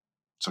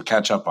 So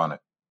catch up on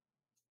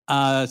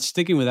it.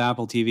 Sticking with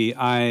Apple TV,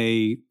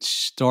 I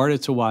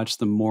started to watch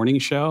the morning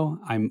show.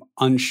 I'm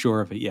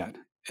unsure of it yet.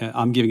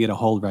 I'm giving it a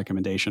hold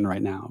recommendation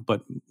right now,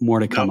 but more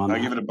to come on that.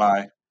 I give it a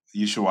buy.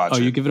 You should watch it. Oh,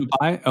 you give it a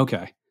buy?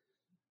 Okay.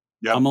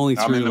 Yeah, I'm only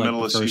through I'm in the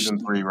middle of season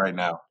 3 right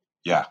now.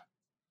 Yeah.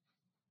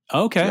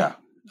 Okay. Yeah.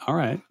 All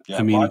right. Yeah.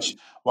 I mean,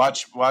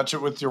 watch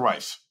it with your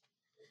wife.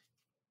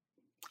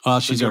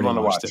 She's already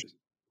watched it.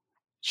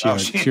 She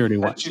already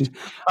watched it.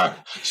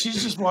 She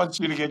just wants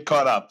you to get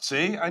caught up.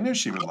 See, I knew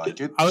she would like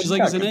it. I was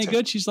like, "Is it any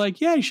good?" She's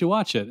like, "Yeah, you should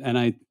watch it."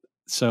 And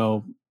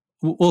so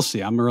we'll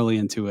see. I'm early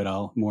into it.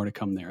 More to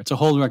come there. It's a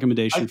hold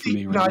recommendation for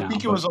me right now. I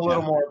think it was a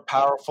little more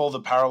powerful.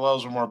 The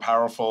parallels were more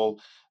powerful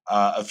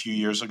a few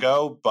years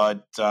ago,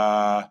 but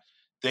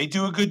they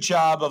do a good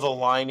job of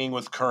aligning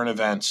with current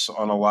events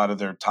on a lot of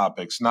their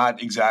topics.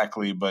 Not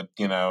exactly, but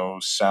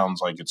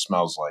sounds like it,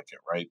 smells like it,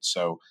 right?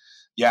 So,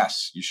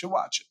 yes, you should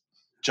watch it.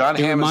 John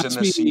Hamm is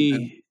in this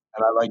season,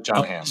 and I like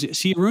John Hamm.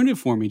 See, you ruined it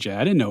for me, Jay.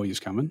 I didn't know he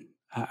was coming.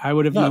 I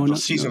would have known.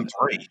 Season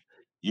 3.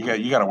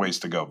 You got a ways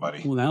to go,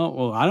 buddy.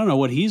 Well, I don't know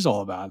what he's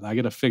all about. I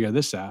got to figure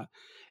this out.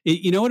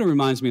 You know what it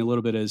reminds me a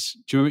little bit is,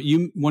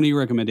 one of your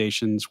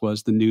recommendations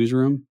was The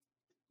Newsroom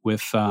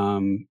with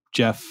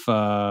Jeff.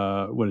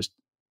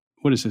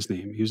 What is his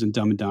name? He was in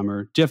Dumb and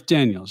Dumber. Jeff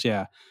Daniels,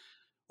 yeah.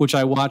 Which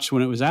I watched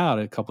when it was out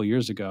a couple of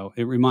years ago.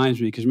 It reminds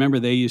me because remember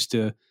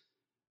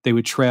they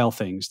would trail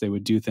things. They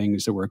would do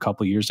things that were a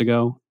couple of years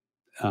ago,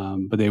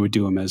 but they would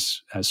do them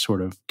as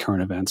sort of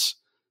current events.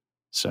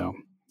 So,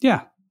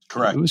 yeah.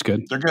 Correct. It was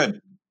good. They're good.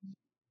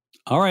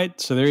 All right.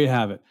 So there you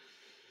have it.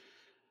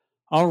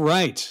 All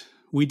right.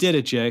 We did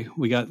it, Jay.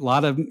 We got a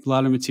lot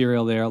of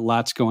material there.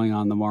 Lots going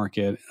on in the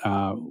market.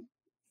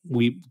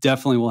 We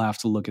definitely will have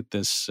to look at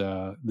this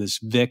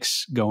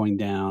VIX going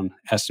down,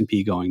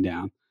 S&P going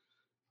down,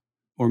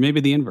 or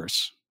maybe the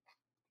inverse.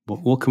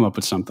 We'll come up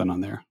with something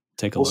on there.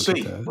 Take a look. We'll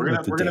see. We're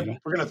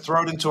gonna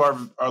throw it into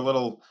our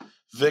little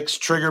VIX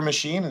trigger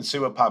machine and see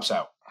what pops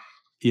out.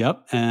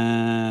 Yep.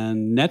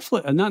 And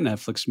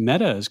Netflix,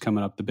 Meta is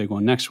coming up, the big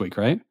one next week,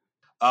 right?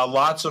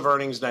 Lots of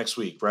earnings next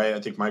week, right?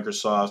 I think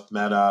Microsoft,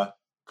 Meta,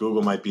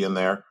 Google might be in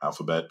there.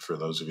 Alphabet, for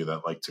those of you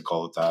that like to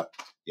call it that.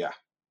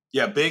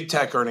 Yeah. Big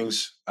tech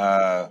earnings.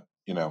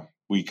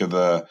 Week of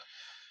the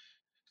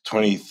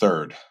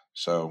 23rd.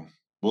 So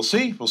we'll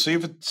see. We'll see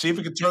if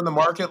it can turn the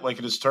market like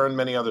it has turned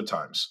many other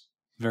times.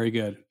 Very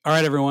good. All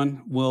right,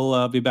 everyone.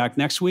 We'll be back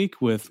next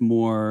week with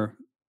more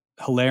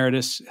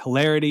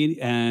hilarity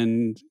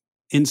and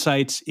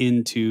insights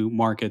into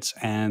markets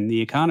and the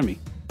economy.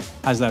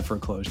 How's that for a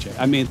close, Jay?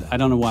 I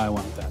don't know why I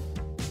wanted that.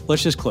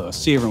 Let's just close.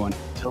 See you, everyone.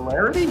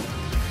 Hilarity?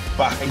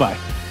 Bye. Bye.